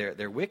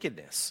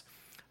wickedness.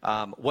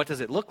 What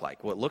does it look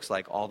like? Well, it looks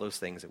like all those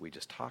things that we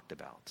just talked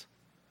about.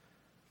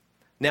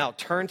 Now,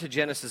 turn to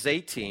Genesis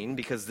 18,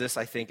 because this,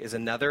 I think, is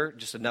another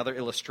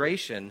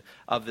illustration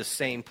of the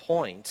same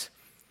point,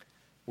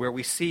 where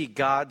we see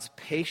God's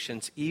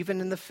patience even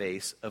in the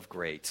face of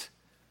great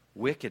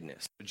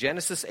wickedness.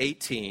 Genesis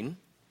 18,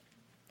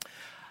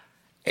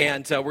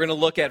 and we're going to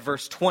look at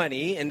verse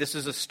 20, and this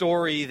is a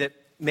story that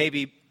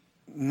maybe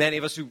many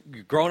of us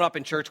who've grown up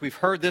in church, we've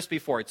heard this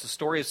before. It's the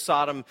story of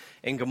Sodom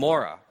and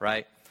Gomorrah,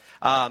 right?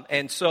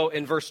 And so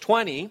in verse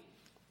 20,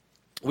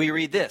 we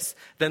read this.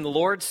 Then the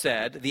Lord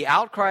said, the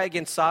outcry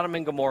against Sodom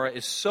and Gomorrah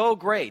is so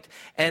great,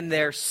 and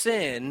their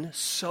sin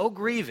so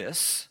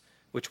grievous,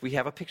 which we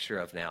have a picture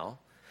of now,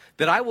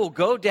 that I will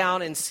go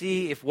down and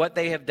see if what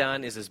they have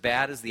done is as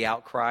bad as the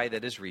outcry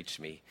that has reached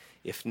me.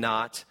 If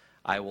not,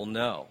 I will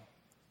know.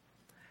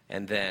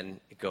 And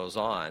then it goes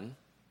on.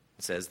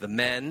 It says, the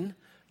men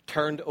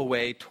turned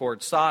away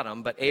toward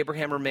Sodom, but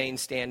Abraham remained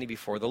standing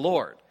before the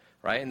Lord.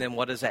 Right? And then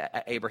what does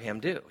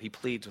Abraham do? He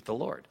pleads with the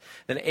Lord.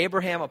 Then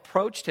Abraham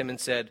approached him and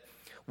said,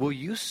 will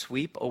you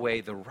sweep away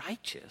the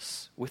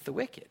righteous with the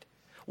wicked?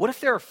 What if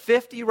there are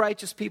 50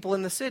 righteous people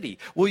in the city?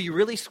 Will you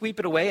really sweep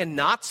it away and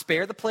not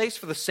spare the place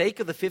for the sake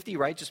of the 50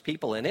 righteous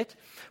people in it?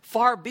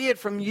 Far be it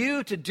from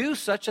you to do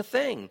such a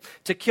thing,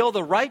 to kill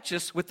the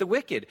righteous with the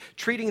wicked,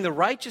 treating the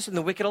righteous and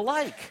the wicked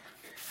alike.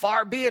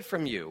 Far be it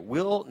from you.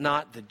 Will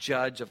not the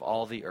judge of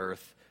all the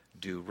earth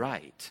do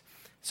right?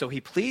 So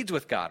he pleads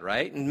with God,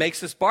 right, and makes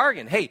this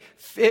bargain. Hey,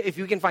 if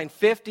you can find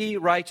 50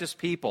 righteous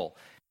people,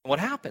 what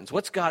happens?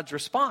 What's God's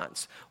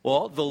response?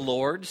 Well, the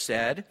Lord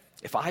said,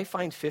 if I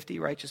find 50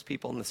 righteous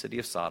people in the city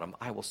of Sodom,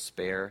 I will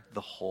spare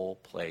the whole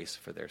place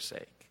for their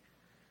sake.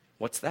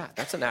 What's that?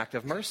 That's an act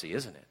of mercy,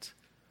 isn't it?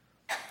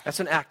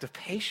 That's an act of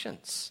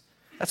patience.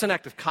 That's an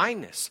act of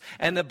kindness.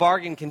 And the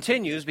bargain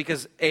continues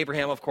because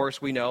Abraham, of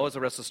course, we know as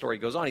the rest of the story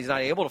goes on, he's not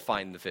able to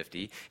find the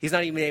 50. He's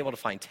not even able to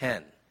find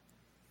 10.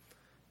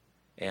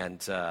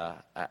 And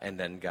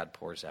then God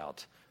pours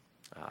out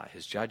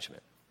his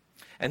judgment.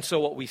 And so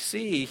what we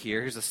see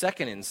here, here's a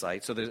second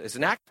insight. So it's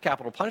an act of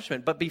capital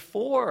punishment, but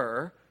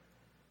before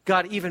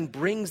God even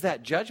brings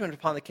that judgment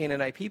upon the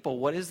Canaanite people,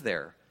 what is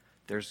there?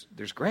 There's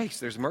grace,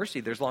 there's mercy,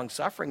 there's long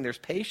suffering, there's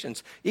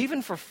patience,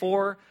 even for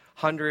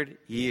 400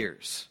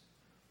 years.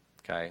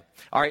 Okay?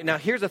 All right, now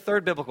here's a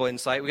third biblical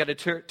insight. We've got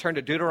to turn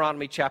to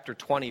Deuteronomy chapter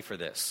 20 for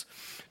this.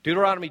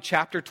 Deuteronomy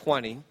chapter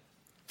 20,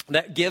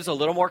 that gives a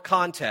little more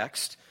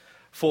context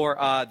for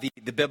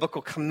the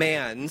biblical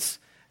commands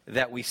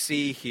that we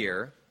see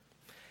here.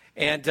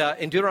 And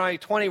in Deuteronomy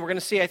 20, we're going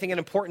to see, I think, an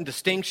important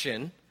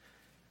distinction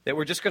that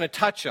we're just going to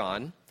touch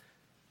on.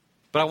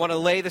 But I want to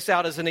lay this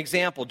out as an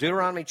example.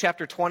 Deuteronomy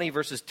chapter 20,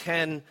 verses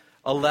 10,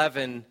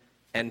 11,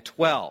 and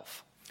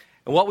 12.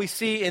 And what we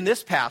see in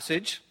this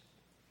passage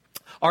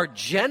are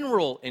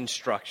general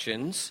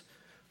instructions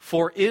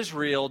for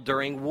Israel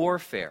during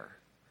warfare.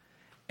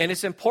 And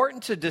it's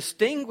important to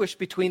distinguish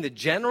between the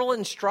general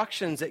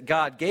instructions that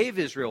God gave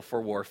Israel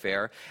for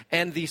warfare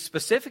and the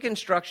specific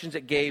instructions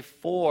it gave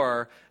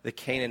for the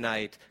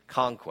Canaanite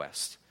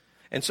conquest.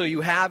 And so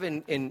you have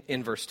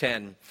in verse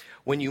 10,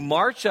 when you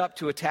march up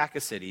to attack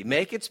a city,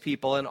 make its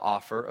people an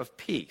offer of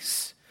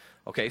peace.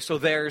 Okay, so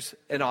there's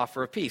an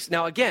offer of peace.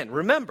 Now again,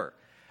 remember,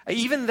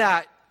 even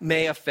that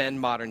may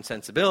offend modern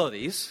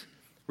sensibilities,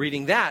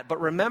 reading that,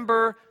 but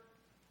remember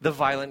the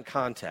violent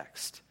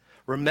context.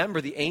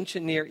 Remember, the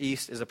ancient Near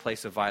East is a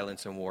place of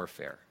violence and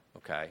warfare,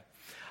 okay?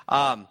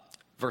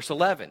 Verse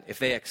 11, if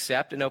they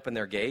accept and open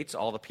their gates,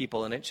 all the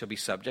people in it shall be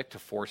subject to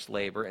forced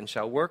labor and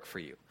shall work for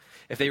you.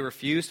 If they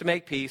refuse to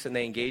make peace and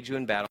they engage you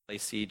in battle, lay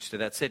siege to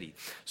that city.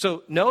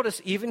 So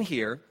notice even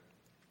here,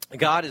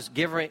 God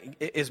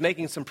is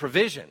making some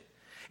provision.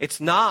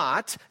 It's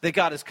not that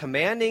God is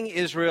commanding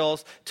Israel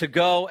to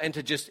go and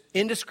to just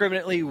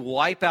indiscriminately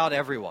wipe out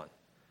everyone.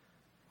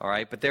 All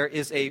right, but there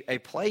is a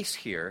place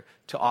here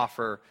to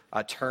offer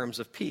terms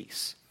of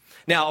peace.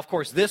 Now, of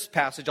course, this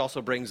passage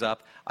also brings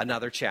up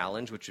another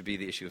challenge, which would be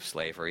the issue of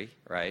slavery,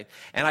 right?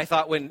 And I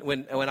thought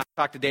when I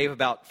talked to Dave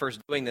about first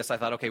doing this, I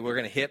thought, okay, we're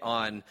going to hit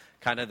on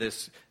kind of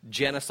this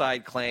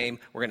genocide claim.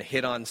 We're going to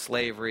hit on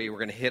slavery. We're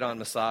going to hit on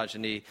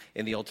misogyny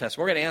in the Old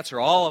Testament. We're going to answer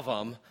all of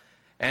them.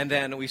 And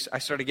then I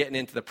started getting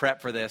into the prep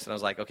for this, and I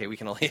was like, okay, we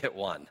can only hit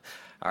one.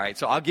 All right,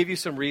 so I'll give you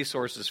some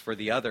resources for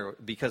the other,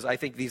 because I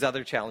think these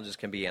other challenges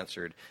can be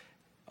answered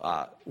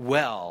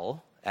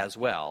well as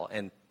well,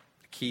 and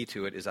the key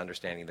to it is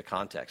understanding the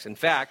context. In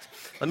fact,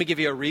 let me give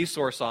you a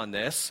resource on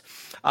this.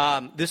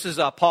 This is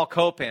Paul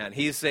Copan.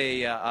 He's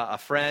a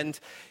friend.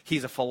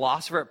 He's a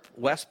philosopher at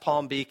West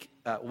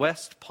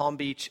Palm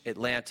Beach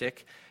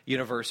Atlantic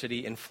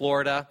University in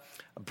Florida.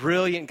 A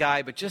brilliant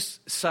guy, but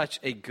just such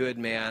a good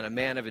man, a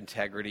man of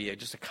integrity,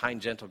 just a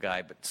kind, gentle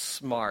guy, but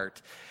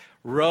smart.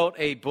 Wrote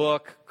a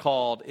book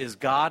called Is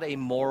God a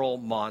Moral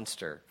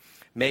Monster?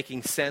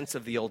 Making Sense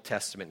of the Old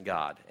Testament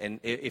God. And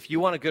if you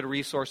want a good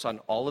resource on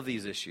all of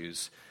these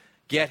issues,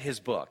 get his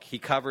book. He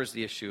covers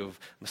the issue of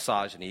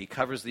misogyny. He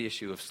covers the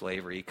issue of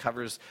slavery. He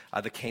covers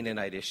the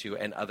Canaanite issue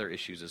and other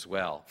issues as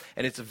well.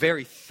 And it's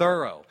very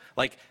thorough.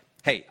 Like,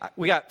 hey,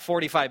 we got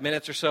 45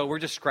 minutes or so. We're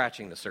just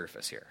scratching the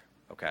surface here,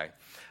 okay?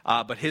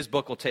 But his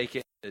book will take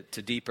it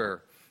to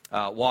deeper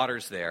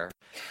waters there.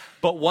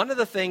 But one of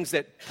the things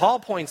that Paul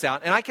points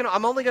out, and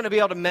I'm only going to be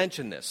able to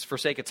mention this for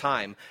sake of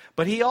time,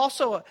 but he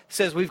also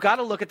says we've got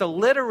to look at the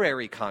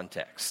literary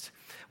context.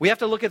 We have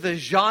to look at the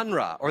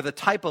genre or the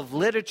type of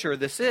literature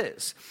this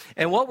is.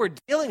 And what we're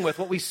dealing with,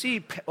 what we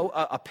see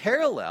a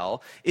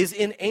parallel, is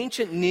in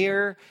ancient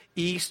Near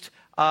East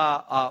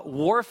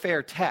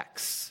warfare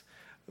texts.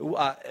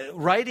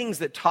 Writings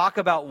that talk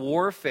about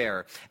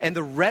warfare, and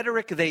the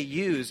rhetoric they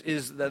use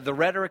is the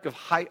rhetoric of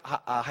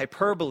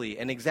hyperbole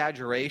and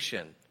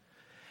exaggeration.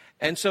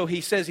 And so he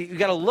says you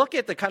got to look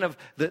at the kind of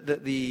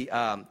the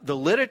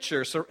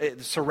literature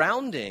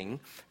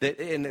surrounding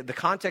in the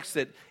context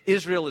that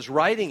Israel is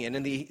writing in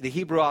and the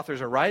Hebrew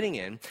authors are writing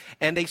in,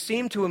 and they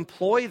seem to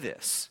employ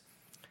this.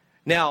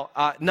 Now,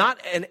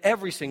 not in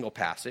every single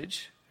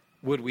passage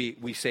would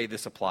we say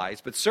this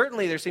applies, but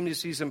certainly there seem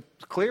to be some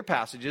clear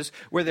passages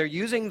where they're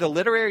using the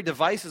literary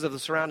devices of the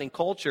surrounding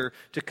culture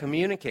to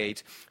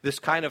communicate this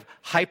kind of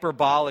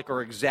hyperbolic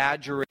or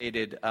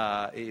exaggerated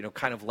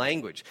kind of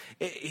language.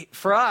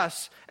 For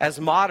us, as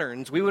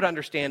moderns, we would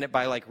understand it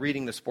by like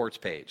reading the sports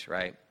page,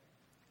 right?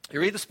 You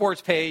read the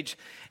sports page,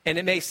 and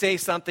it may say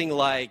something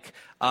like,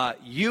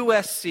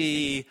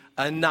 USC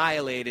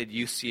annihilated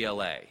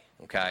UCLA,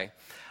 okay?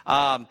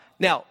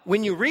 Now,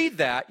 when you read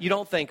that, you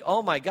don't think,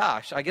 oh my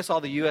gosh, I guess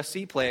all the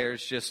USC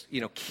players just,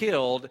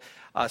 killed,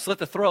 slit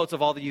the throats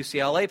of all the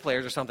UCLA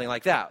players or something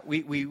like that.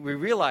 We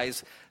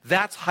realize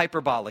that's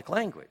hyperbolic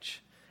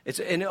language. It's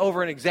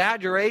over an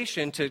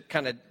exaggeration to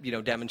kind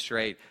of,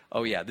 demonstrate,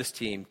 oh yeah, this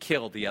team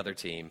killed the other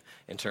team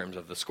in terms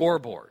of the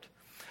scoreboard.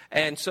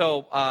 And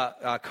so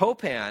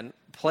Copan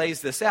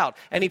plays this out,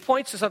 and he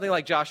points to something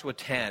like Joshua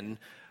 10,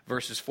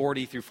 verses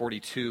 40 through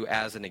 42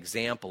 as an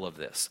example of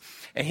this.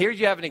 And here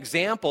you have an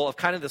example of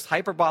kind of this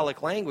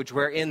hyperbolic language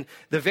where in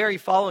the very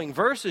following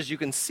verses you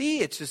can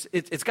see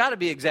it's got to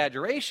be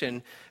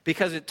exaggeration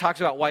because it talks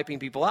about wiping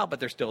people out, but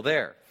they're still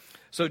there.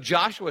 So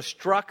Joshua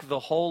struck the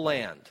whole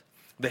land,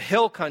 the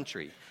hill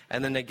country,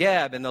 and the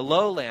Negeb, and the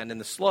lowland,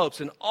 and the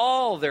slopes, and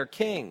all their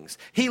kings.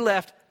 He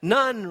left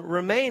none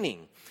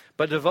remaining,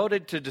 but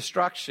devoted to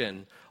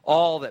destruction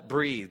all that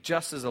breathed,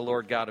 just as the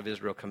Lord God of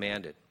Israel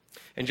commanded.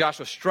 And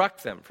Joshua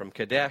struck them from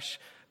Kadesh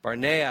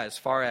Barnea as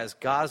far as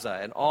Gaza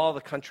and all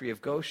the country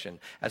of Goshen,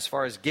 as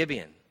far as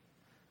Gibeon.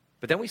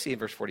 But then we see in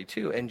verse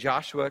 42, and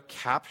Joshua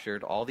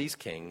captured all these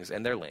kings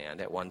and their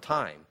land at one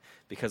time,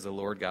 because the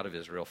Lord God of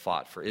Israel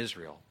fought for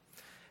Israel.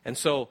 And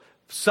so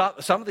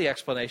some of the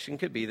explanation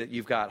could be that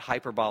you've got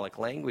hyperbolic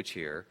language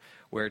here,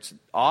 where it's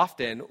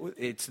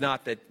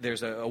not that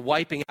there's a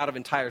wiping out of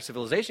entire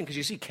civilization, because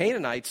you see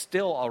Canaanites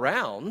still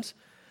around,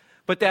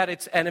 but that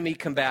it's enemy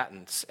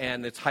combatants,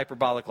 and it's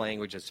hyperbolic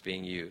language that's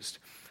being used.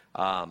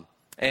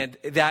 And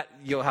that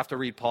you'll have to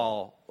read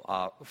Paul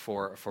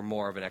for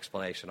more of an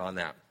explanation on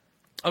that.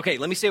 Okay,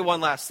 let me say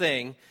one last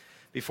thing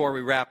before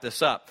we wrap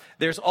this up.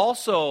 There's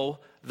also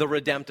the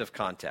redemptive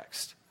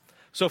context.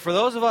 So for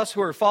those of us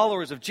who are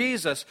followers of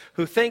Jesus,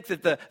 who think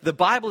that the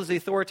Bible is the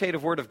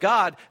authoritative Word of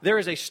God, there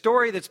is a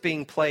story that's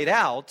being played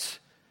out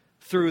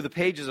through the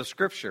pages of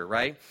Scripture,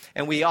 right?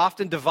 And we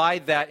often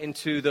divide that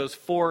into those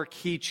 4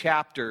 key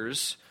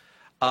chapters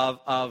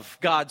of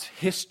God's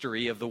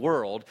history of the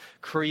world: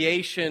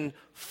 creation,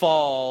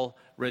 fall,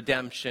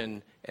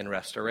 redemption, and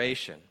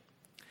restoration.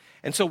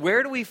 And so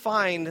where do we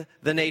find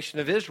the nation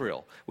of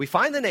Israel? We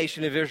find the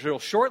nation of Israel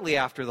shortly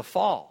after the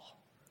fall,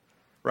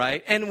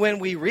 right? And when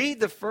we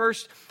read the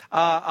first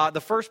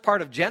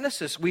part of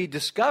Genesis, we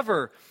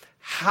discover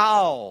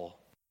how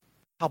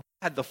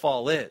bad the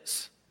fall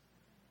is.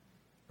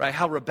 Right,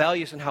 how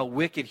rebellious and how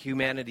wicked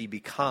humanity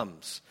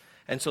becomes.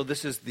 And so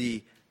this is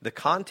the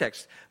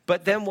context.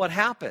 But then what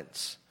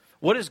happens?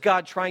 What is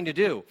God trying to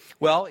do?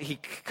 Well, he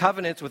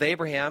covenants with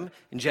Abraham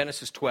in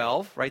Genesis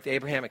 12, right, the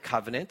Abrahamic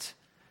covenant,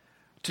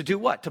 to do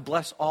what? To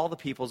bless all the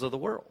peoples of the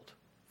world.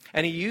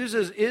 And he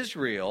uses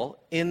Israel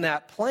in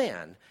that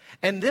plan.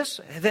 And this,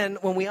 then,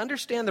 when we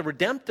understand the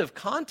redemptive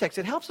context,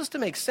 it helps us to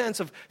make sense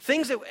of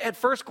things that at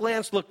first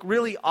glance look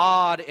really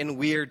odd and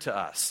weird to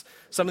us.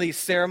 Some of these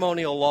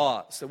ceremonial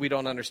laws that we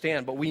don't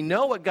understand. But we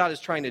know what God is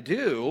trying to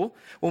do.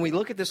 When we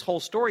look at this whole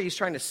story, he's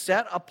trying to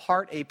set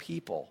apart a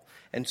people.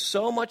 And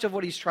so much of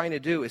what he's trying to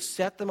do is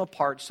set them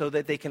apart so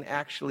that they can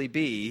actually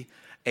be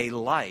a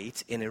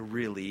light in a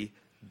really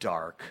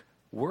dark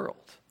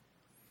world.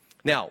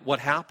 Now, what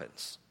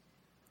happens?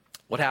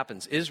 What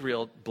happens?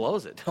 Israel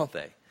blows it, don't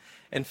they?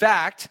 In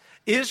fact,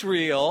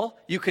 Israel,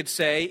 you could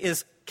say,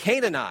 is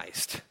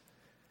Canaanized,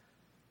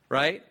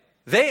 right?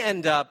 They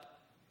end up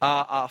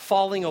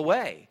falling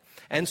away.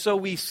 And so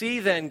we see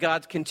then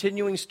God's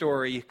continuing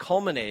story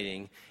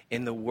culminating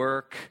in the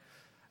work,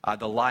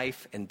 the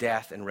life and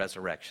death and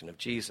resurrection of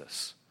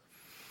Jesus.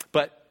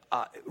 But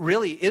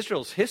really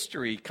Israel's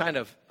history kind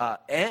of,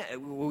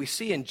 we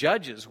see in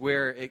Judges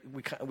where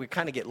we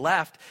kind of get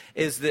left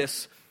is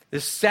this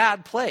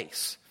sad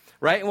place,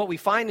 right? And what we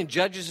find in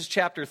Judges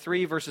chapter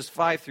 3, verses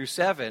 5 through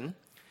 7,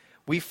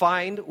 we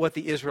find what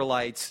the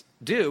Israelites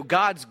do.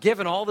 God's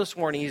given all this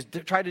warning. He's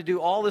tried to do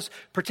all this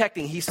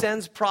protecting. He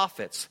sends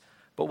prophets.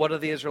 But what do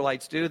the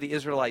Israelites do? The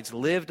Israelites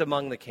lived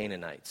among the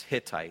Canaanites,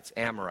 Hittites,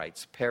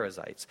 Amorites,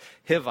 Perizzites,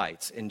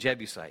 Hivites, and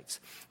Jebusites.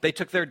 They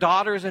took their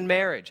daughters in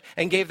marriage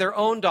and gave their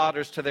own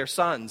daughters to their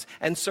sons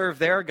and served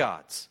their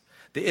gods.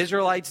 The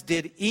Israelites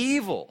did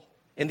evil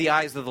in the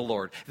eyes of the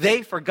Lord.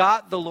 They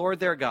forgot the Lord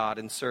their God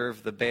and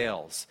served the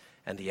Baals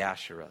and the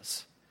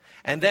Asherahs.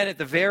 And then at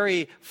the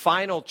very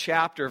final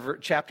chapter,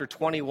 chapter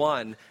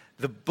 21,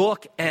 the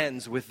book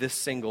ends with this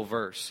single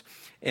verse.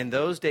 In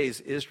those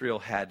days, Israel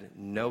had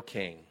no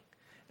king.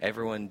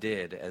 Everyone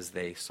did as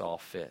they saw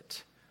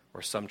fit.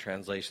 Or some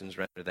translations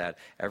render that,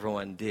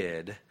 everyone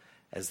did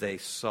as they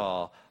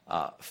saw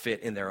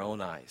fit in their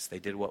own eyes. They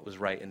did what was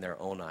right in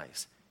their own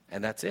eyes.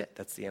 And that's it.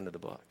 That's the end of the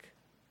book.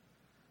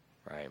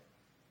 Right?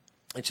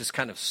 It's just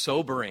kind of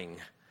sobering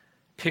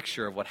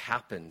picture of what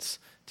happens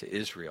to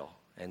Israel.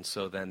 And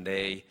so then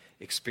they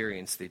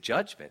experience the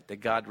judgment that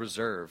God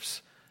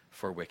reserves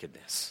for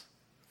wickedness.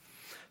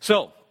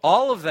 So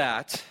all of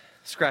that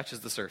scratches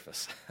the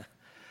surface.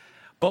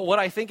 But what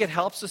I think it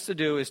helps us to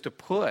do is to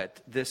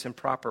put this in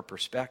proper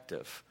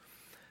perspective,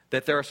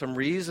 that there are some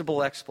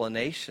reasonable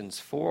explanations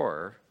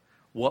for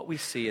what we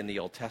see in the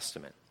Old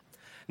Testament.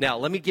 Now,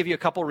 let me give you a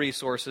couple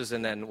resources,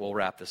 and then we'll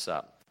wrap this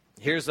up.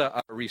 Here's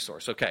a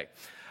resource. Okay.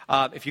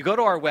 If you go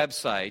to our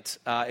website,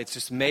 it's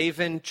just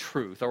Maven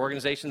Truth. Our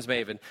organization's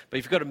Maven. But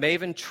if you go to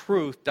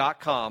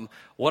maventruth.com,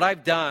 what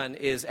I've done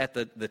is at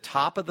the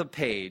top of the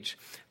page,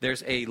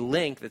 there's a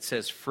link that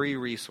says free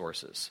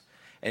resources.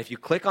 And if you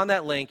click on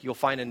that link, you'll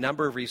find a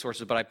number of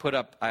resources, but I put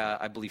up,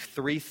 I believe,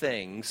 3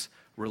 things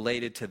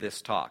related to this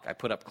talk. I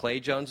put up Clay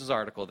Jones's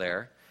article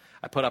there.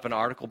 I put up an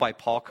article by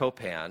Paul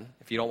Copan.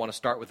 If you don't want to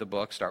start with the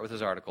book, start with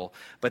his article.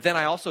 But then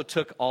I also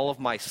took all of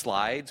my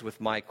slides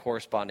with my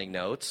corresponding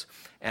notes,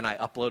 and I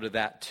uploaded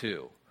that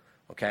too.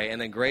 Okay?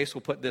 And then Grace will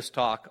put this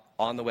talk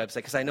on the website,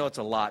 because I know it's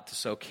a lot to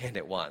soak in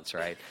at once,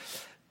 right?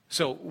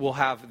 So we'll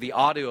have the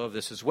audio of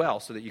this as well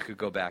so that you could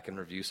go back and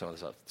review some of the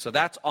stuff. So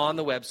that's on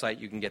the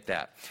website. You can get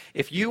that.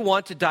 If you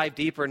want to dive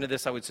deeper into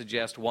this, I would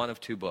suggest one of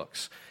 2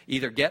 books.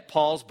 Either get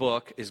Paul's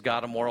book, Is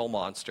God a Moral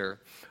Monster?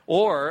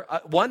 Or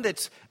one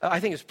that's, I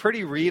think is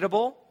pretty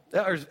readable,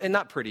 and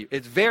not pretty,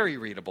 it's very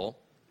readable,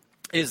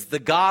 is The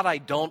God I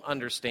Don't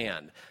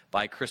Understand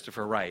by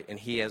Christopher Wright. And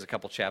he has a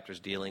couple chapters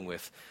dealing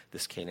with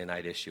this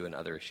Canaanite issue and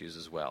other issues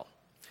as well.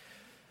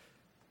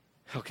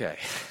 Okay,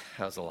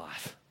 that was a lot.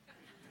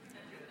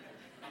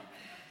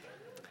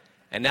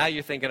 And now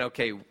you're thinking,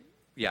 okay,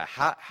 yeah,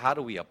 how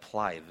do we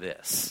apply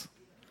this?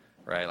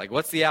 Right? Like,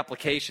 what's the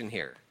application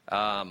here?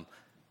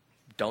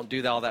 Don't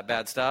do all that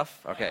bad stuff?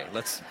 Okay,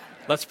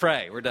 let's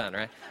pray. We're done,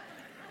 right?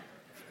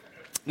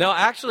 No,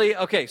 actually,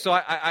 okay, so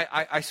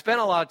I spent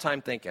a lot of time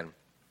thinking,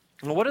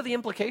 well, what are the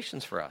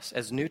implications for us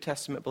as New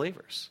Testament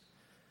believers?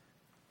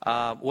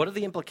 What are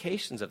the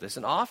implications of this?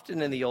 And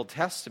often in the Old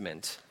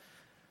Testament,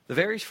 the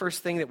very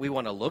first thing that we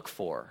want to look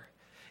for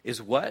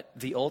is what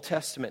the Old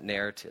Testament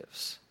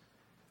narratives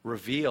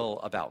reveal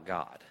about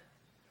God.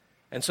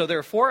 And so there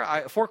are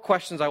 4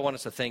 questions I want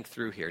us to think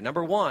through here.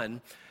 Number 1,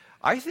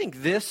 I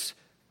think this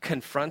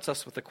confronts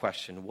us with the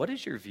question, what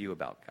is your view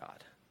about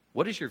God?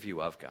 What is your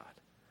view of God?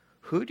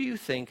 Who do you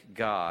think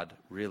God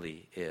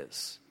really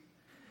is?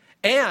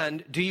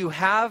 And do you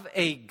have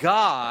a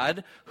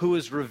God who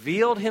has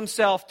revealed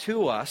himself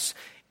to us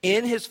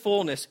in his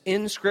fullness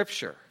in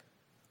Scripture?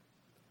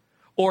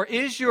 Or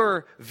is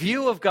your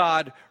view of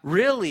God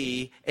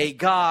really a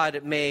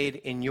God made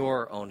in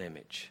your own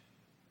image,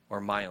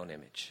 or my own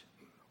image,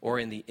 or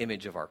in the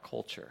image of our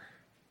culture?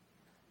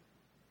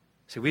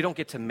 See, we don't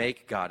get to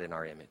make God in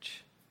our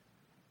image.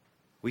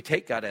 We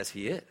take God as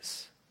he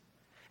is.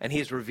 And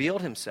he's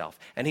revealed himself.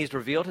 And he's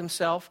revealed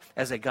himself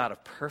as a God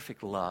of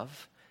perfect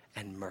love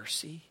and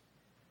mercy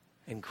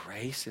and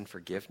grace and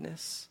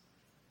forgiveness.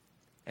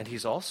 And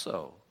he's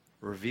also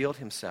revealed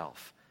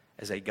himself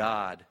as a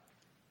God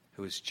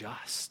who is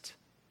just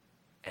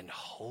and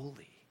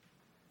holy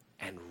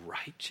and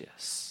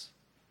righteous.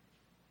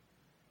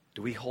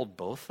 Do we hold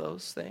both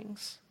those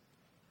things?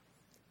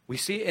 We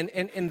see,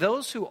 and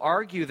those who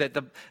argue that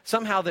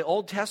somehow the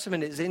Old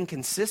Testament is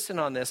inconsistent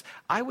on this,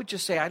 I would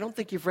just say, I don't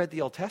think you've read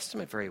the Old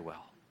Testament very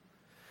well.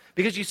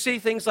 Because you see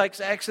things like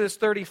Exodus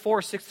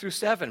 34, 6 through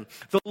 7.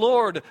 The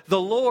Lord,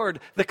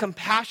 the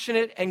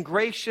compassionate and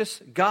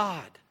gracious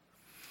God,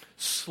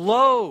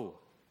 slow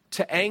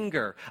to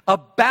anger,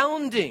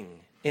 abounding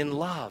in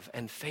love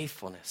and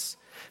faithfulness,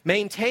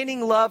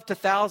 maintaining love to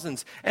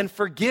thousands, and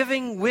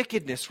forgiving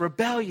wickedness,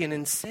 rebellion,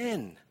 and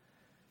sin.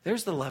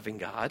 There's the loving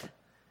God.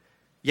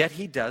 Yet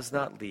he does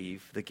not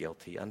leave the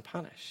guilty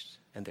unpunished.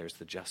 And there's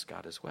the just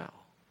God as well.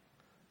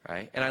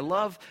 Right? And I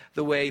love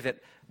the way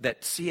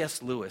that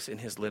C.S. Lewis in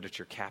his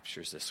literature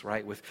captures this,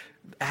 right? With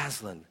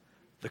Aslan,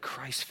 the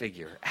Christ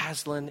figure.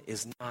 Aslan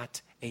is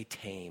not a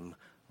tame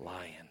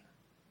lion.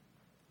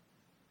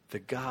 The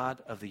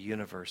God of the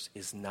universe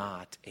is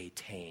not a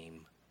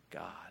tame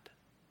God.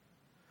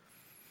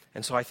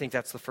 And so I think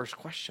that's the first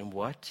question.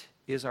 What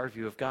is our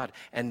view of God?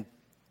 And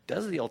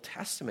does the Old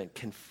Testament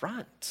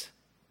confront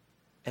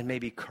and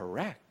maybe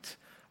correct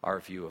our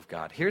view of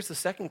God? Here's the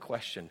second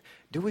question.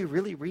 Do we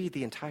really read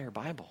the entire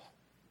Bible?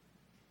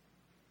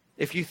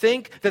 If you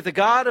think that the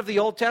God of the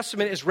Old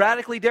Testament is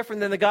radically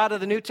different than the God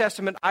of the New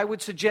Testament, I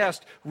would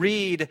suggest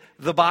read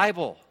the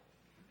Bible.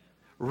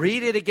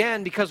 Read it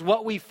again, because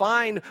what we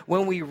find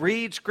when we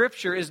read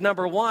Scripture is,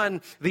 number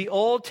one, the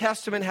Old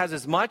Testament has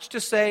as much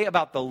to say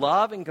about the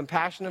love and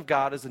compassion of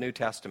God as the New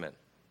Testament.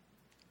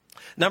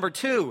 Number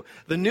two,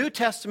 the New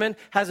Testament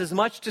has as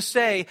much to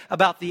say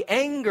about the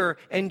anger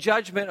and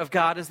judgment of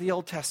God as the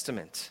Old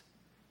Testament.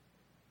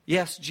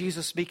 Yes,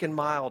 Jesus, meek and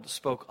mild,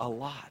 spoke a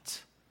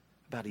lot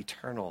about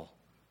eternal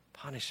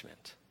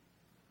punishment.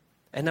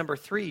 And number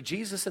three,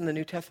 Jesus and the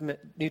New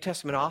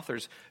Testament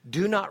authors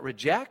do not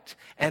reject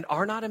and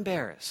are not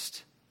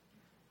embarrassed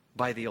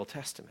by the Old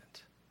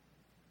Testament.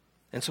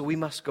 And so we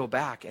must go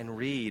back and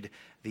read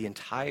the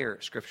entire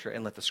Scripture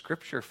and let the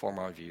Scripture form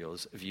our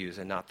views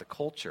and not the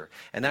culture.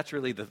 And that's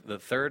really the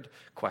third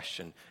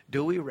question.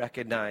 Do we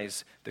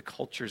recognize the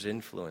culture's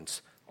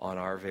influence on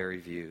our very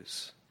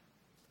views?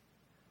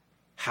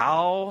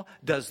 How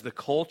does the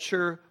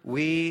culture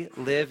we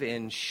live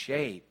in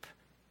shape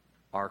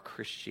our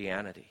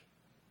Christianity?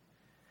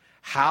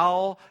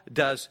 How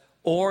does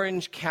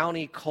Orange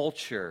County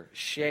culture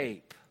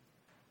shape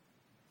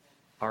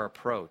our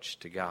approach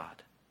to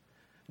God?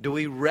 Do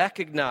we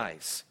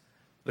recognize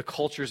the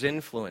culture's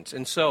influence?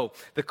 And so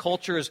the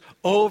culture is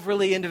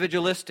overly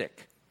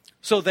individualistic.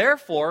 So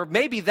therefore,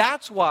 maybe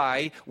that's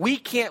why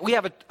we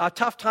have a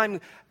tough time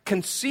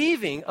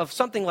conceiving of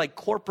something like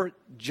corporate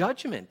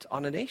judgment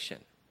on a nation.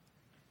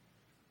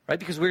 Right?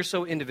 Because we're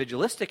so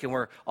individualistic and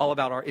we're all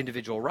about our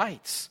individual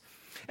rights.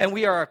 And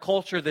we are a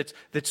culture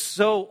that's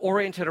so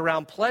oriented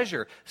around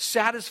pleasure.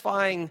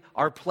 Satisfying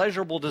our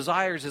pleasurable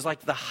desires is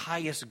like the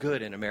highest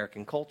good in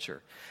American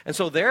culture. And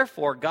so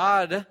therefore,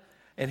 God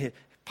and His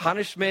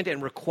punishment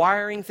and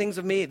requiring things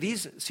of me,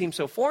 these seem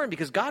so foreign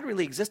because God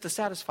really exists to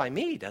satisfy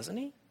me, doesn't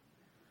He?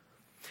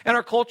 And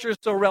our culture is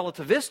so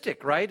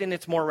relativistic, right, in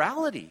its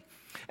morality.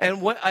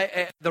 And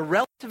the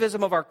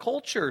relativism of our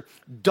culture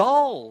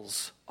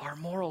dulls our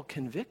moral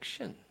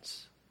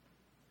convictions.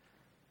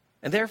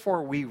 And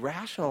therefore, we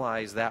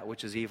rationalize that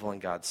which is evil in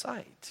God's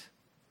sight.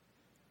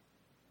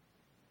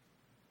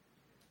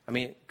 I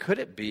mean, could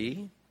it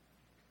be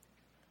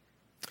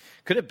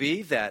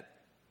that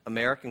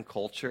American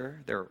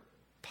culture, there are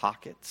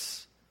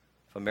pockets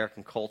of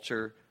American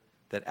culture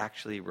that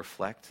actually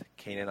reflect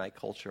Canaanite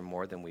culture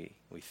more than we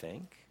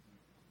think?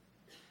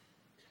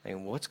 I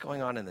mean, what's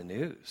going on in the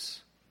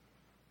news?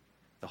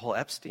 The whole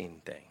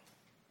Epstein thing.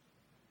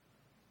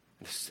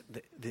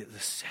 The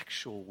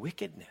sexual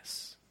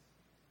wickedness.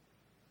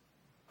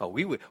 Oh,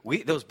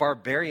 those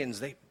barbarians,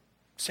 they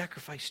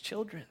sacrifice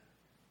children.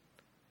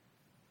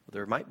 Well,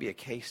 there might be a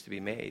case to be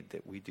made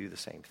that we do the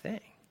same thing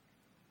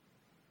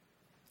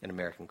in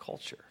American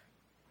culture.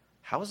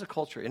 How does the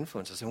culture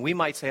influence us? And we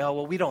might say, oh,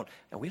 well, we don't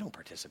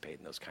participate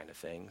in those kind of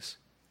things.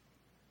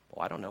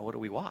 Well, I don't know. What do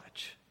we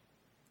watch?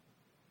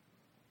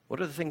 What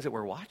are the things that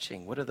we're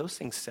watching? What are those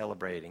things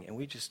celebrating? And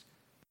we just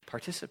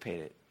participate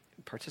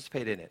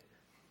in it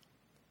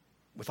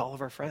with all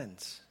of our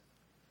friends.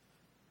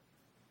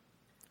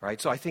 Right?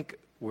 So I think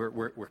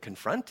we're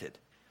confronted.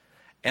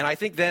 And I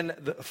think then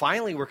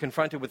finally we're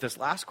confronted with this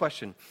last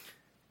question.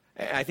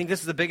 I think this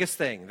is the biggest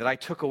thing that I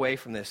took away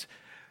from this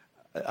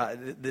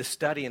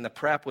study and the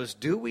prep was,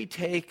 do we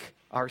take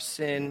our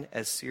sin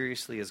as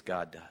seriously as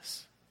God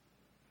does?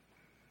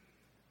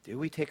 Do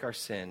we take our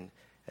sin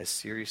as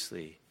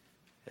seriously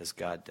as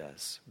God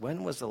does?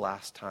 When was the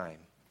last time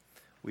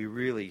we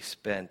really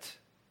spent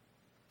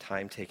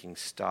time taking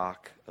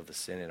stock of the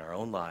sin in our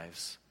own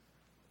lives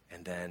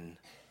and then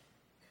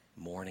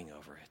mourning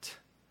over it?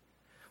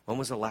 When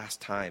was the last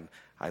time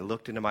I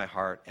looked into my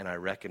heart and I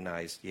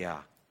recognized, yeah,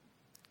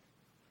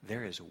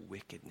 there is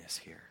wickedness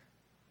here?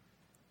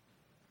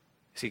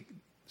 See,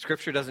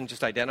 Scripture doesn't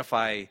just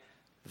identify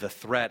the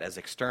threat as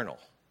external.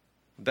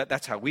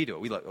 That's how we do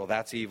it. We look, oh,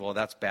 that's evil,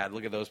 that's bad,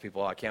 look at those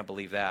people, oh, I can't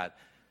believe that.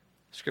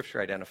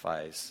 Scripture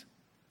identifies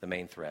the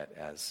main threat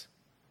as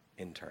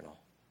internal.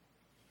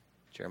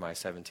 Jeremiah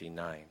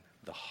 17:9,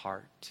 the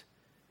heart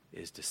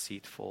is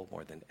deceitful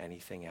more than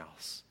anything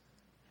else.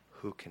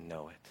 Who can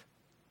know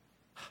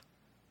it?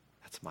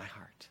 That's my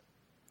heart.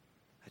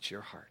 That's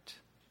your heart.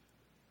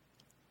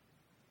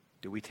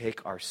 Do we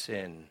take our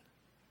sin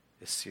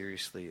as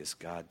seriously as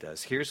God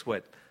does? Here's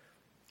what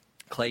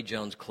Clay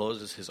Jones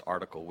closes his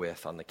article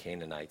with on the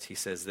Canaanites. He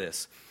says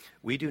this: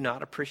 we do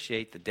not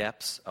appreciate the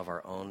depths of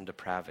our own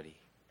depravity,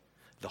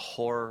 the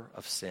horror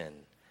of sin,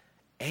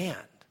 and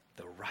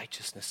the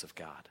righteousness of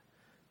God.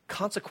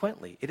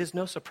 Consequently, it is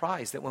no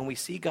surprise that when we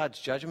see God's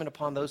judgment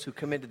upon those who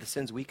committed the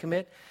sins we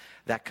commit,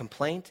 that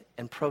complaint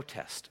and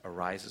protest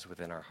arises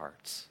within our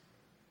hearts.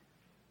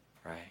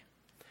 Right?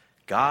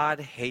 God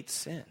hates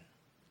sin.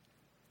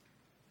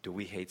 Do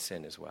we hate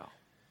sin as well?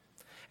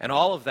 And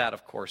all of that,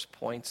 of course,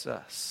 points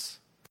us,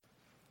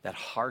 that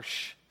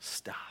harsh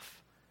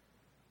stuff,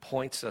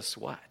 points us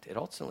what? It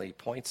ultimately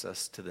points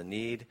us to the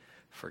need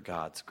for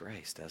God's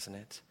grace, doesn't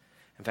it?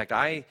 In fact,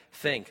 I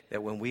think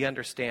that when we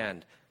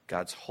understand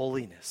God's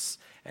holiness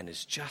and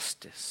his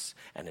justice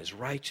and his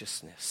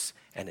righteousness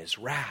and his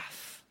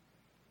wrath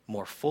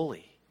more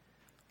fully,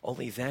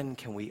 only then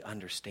can we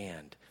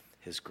understand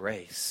his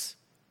grace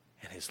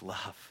and his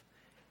love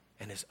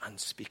and his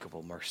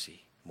unspeakable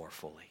mercy more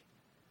fully.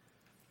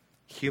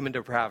 Human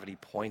depravity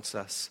points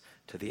us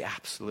to the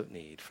absolute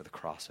need for the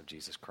cross of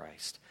Jesus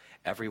Christ.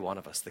 Every one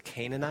of us, the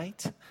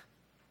Canaanite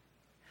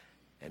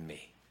and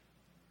me.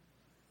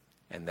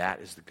 And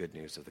that is the good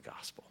news of the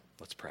gospel.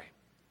 Let's pray.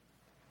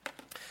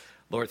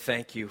 Lord,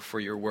 thank you for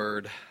your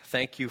word.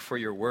 Thank you for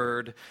your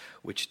word,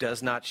 which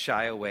does not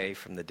shy away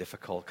from the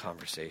difficult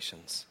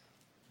conversations.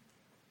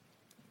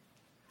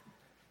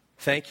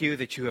 Thank you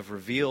that you have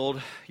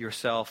revealed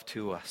yourself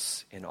to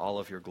us in all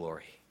of your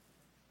glory.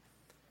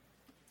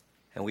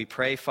 And we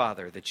pray,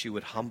 Father, that you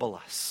would humble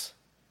us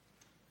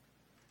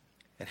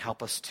and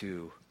help us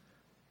to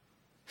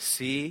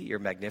see your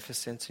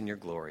magnificence and your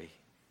glory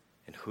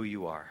and who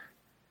you are,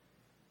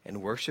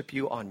 and worship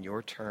you on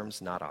your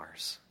terms, not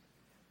ours.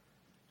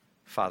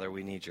 Father,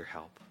 we need your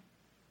help.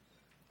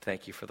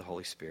 Thank you for the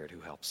Holy Spirit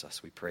who helps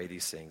us. We pray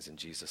these things in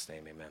Jesus'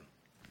 name, amen.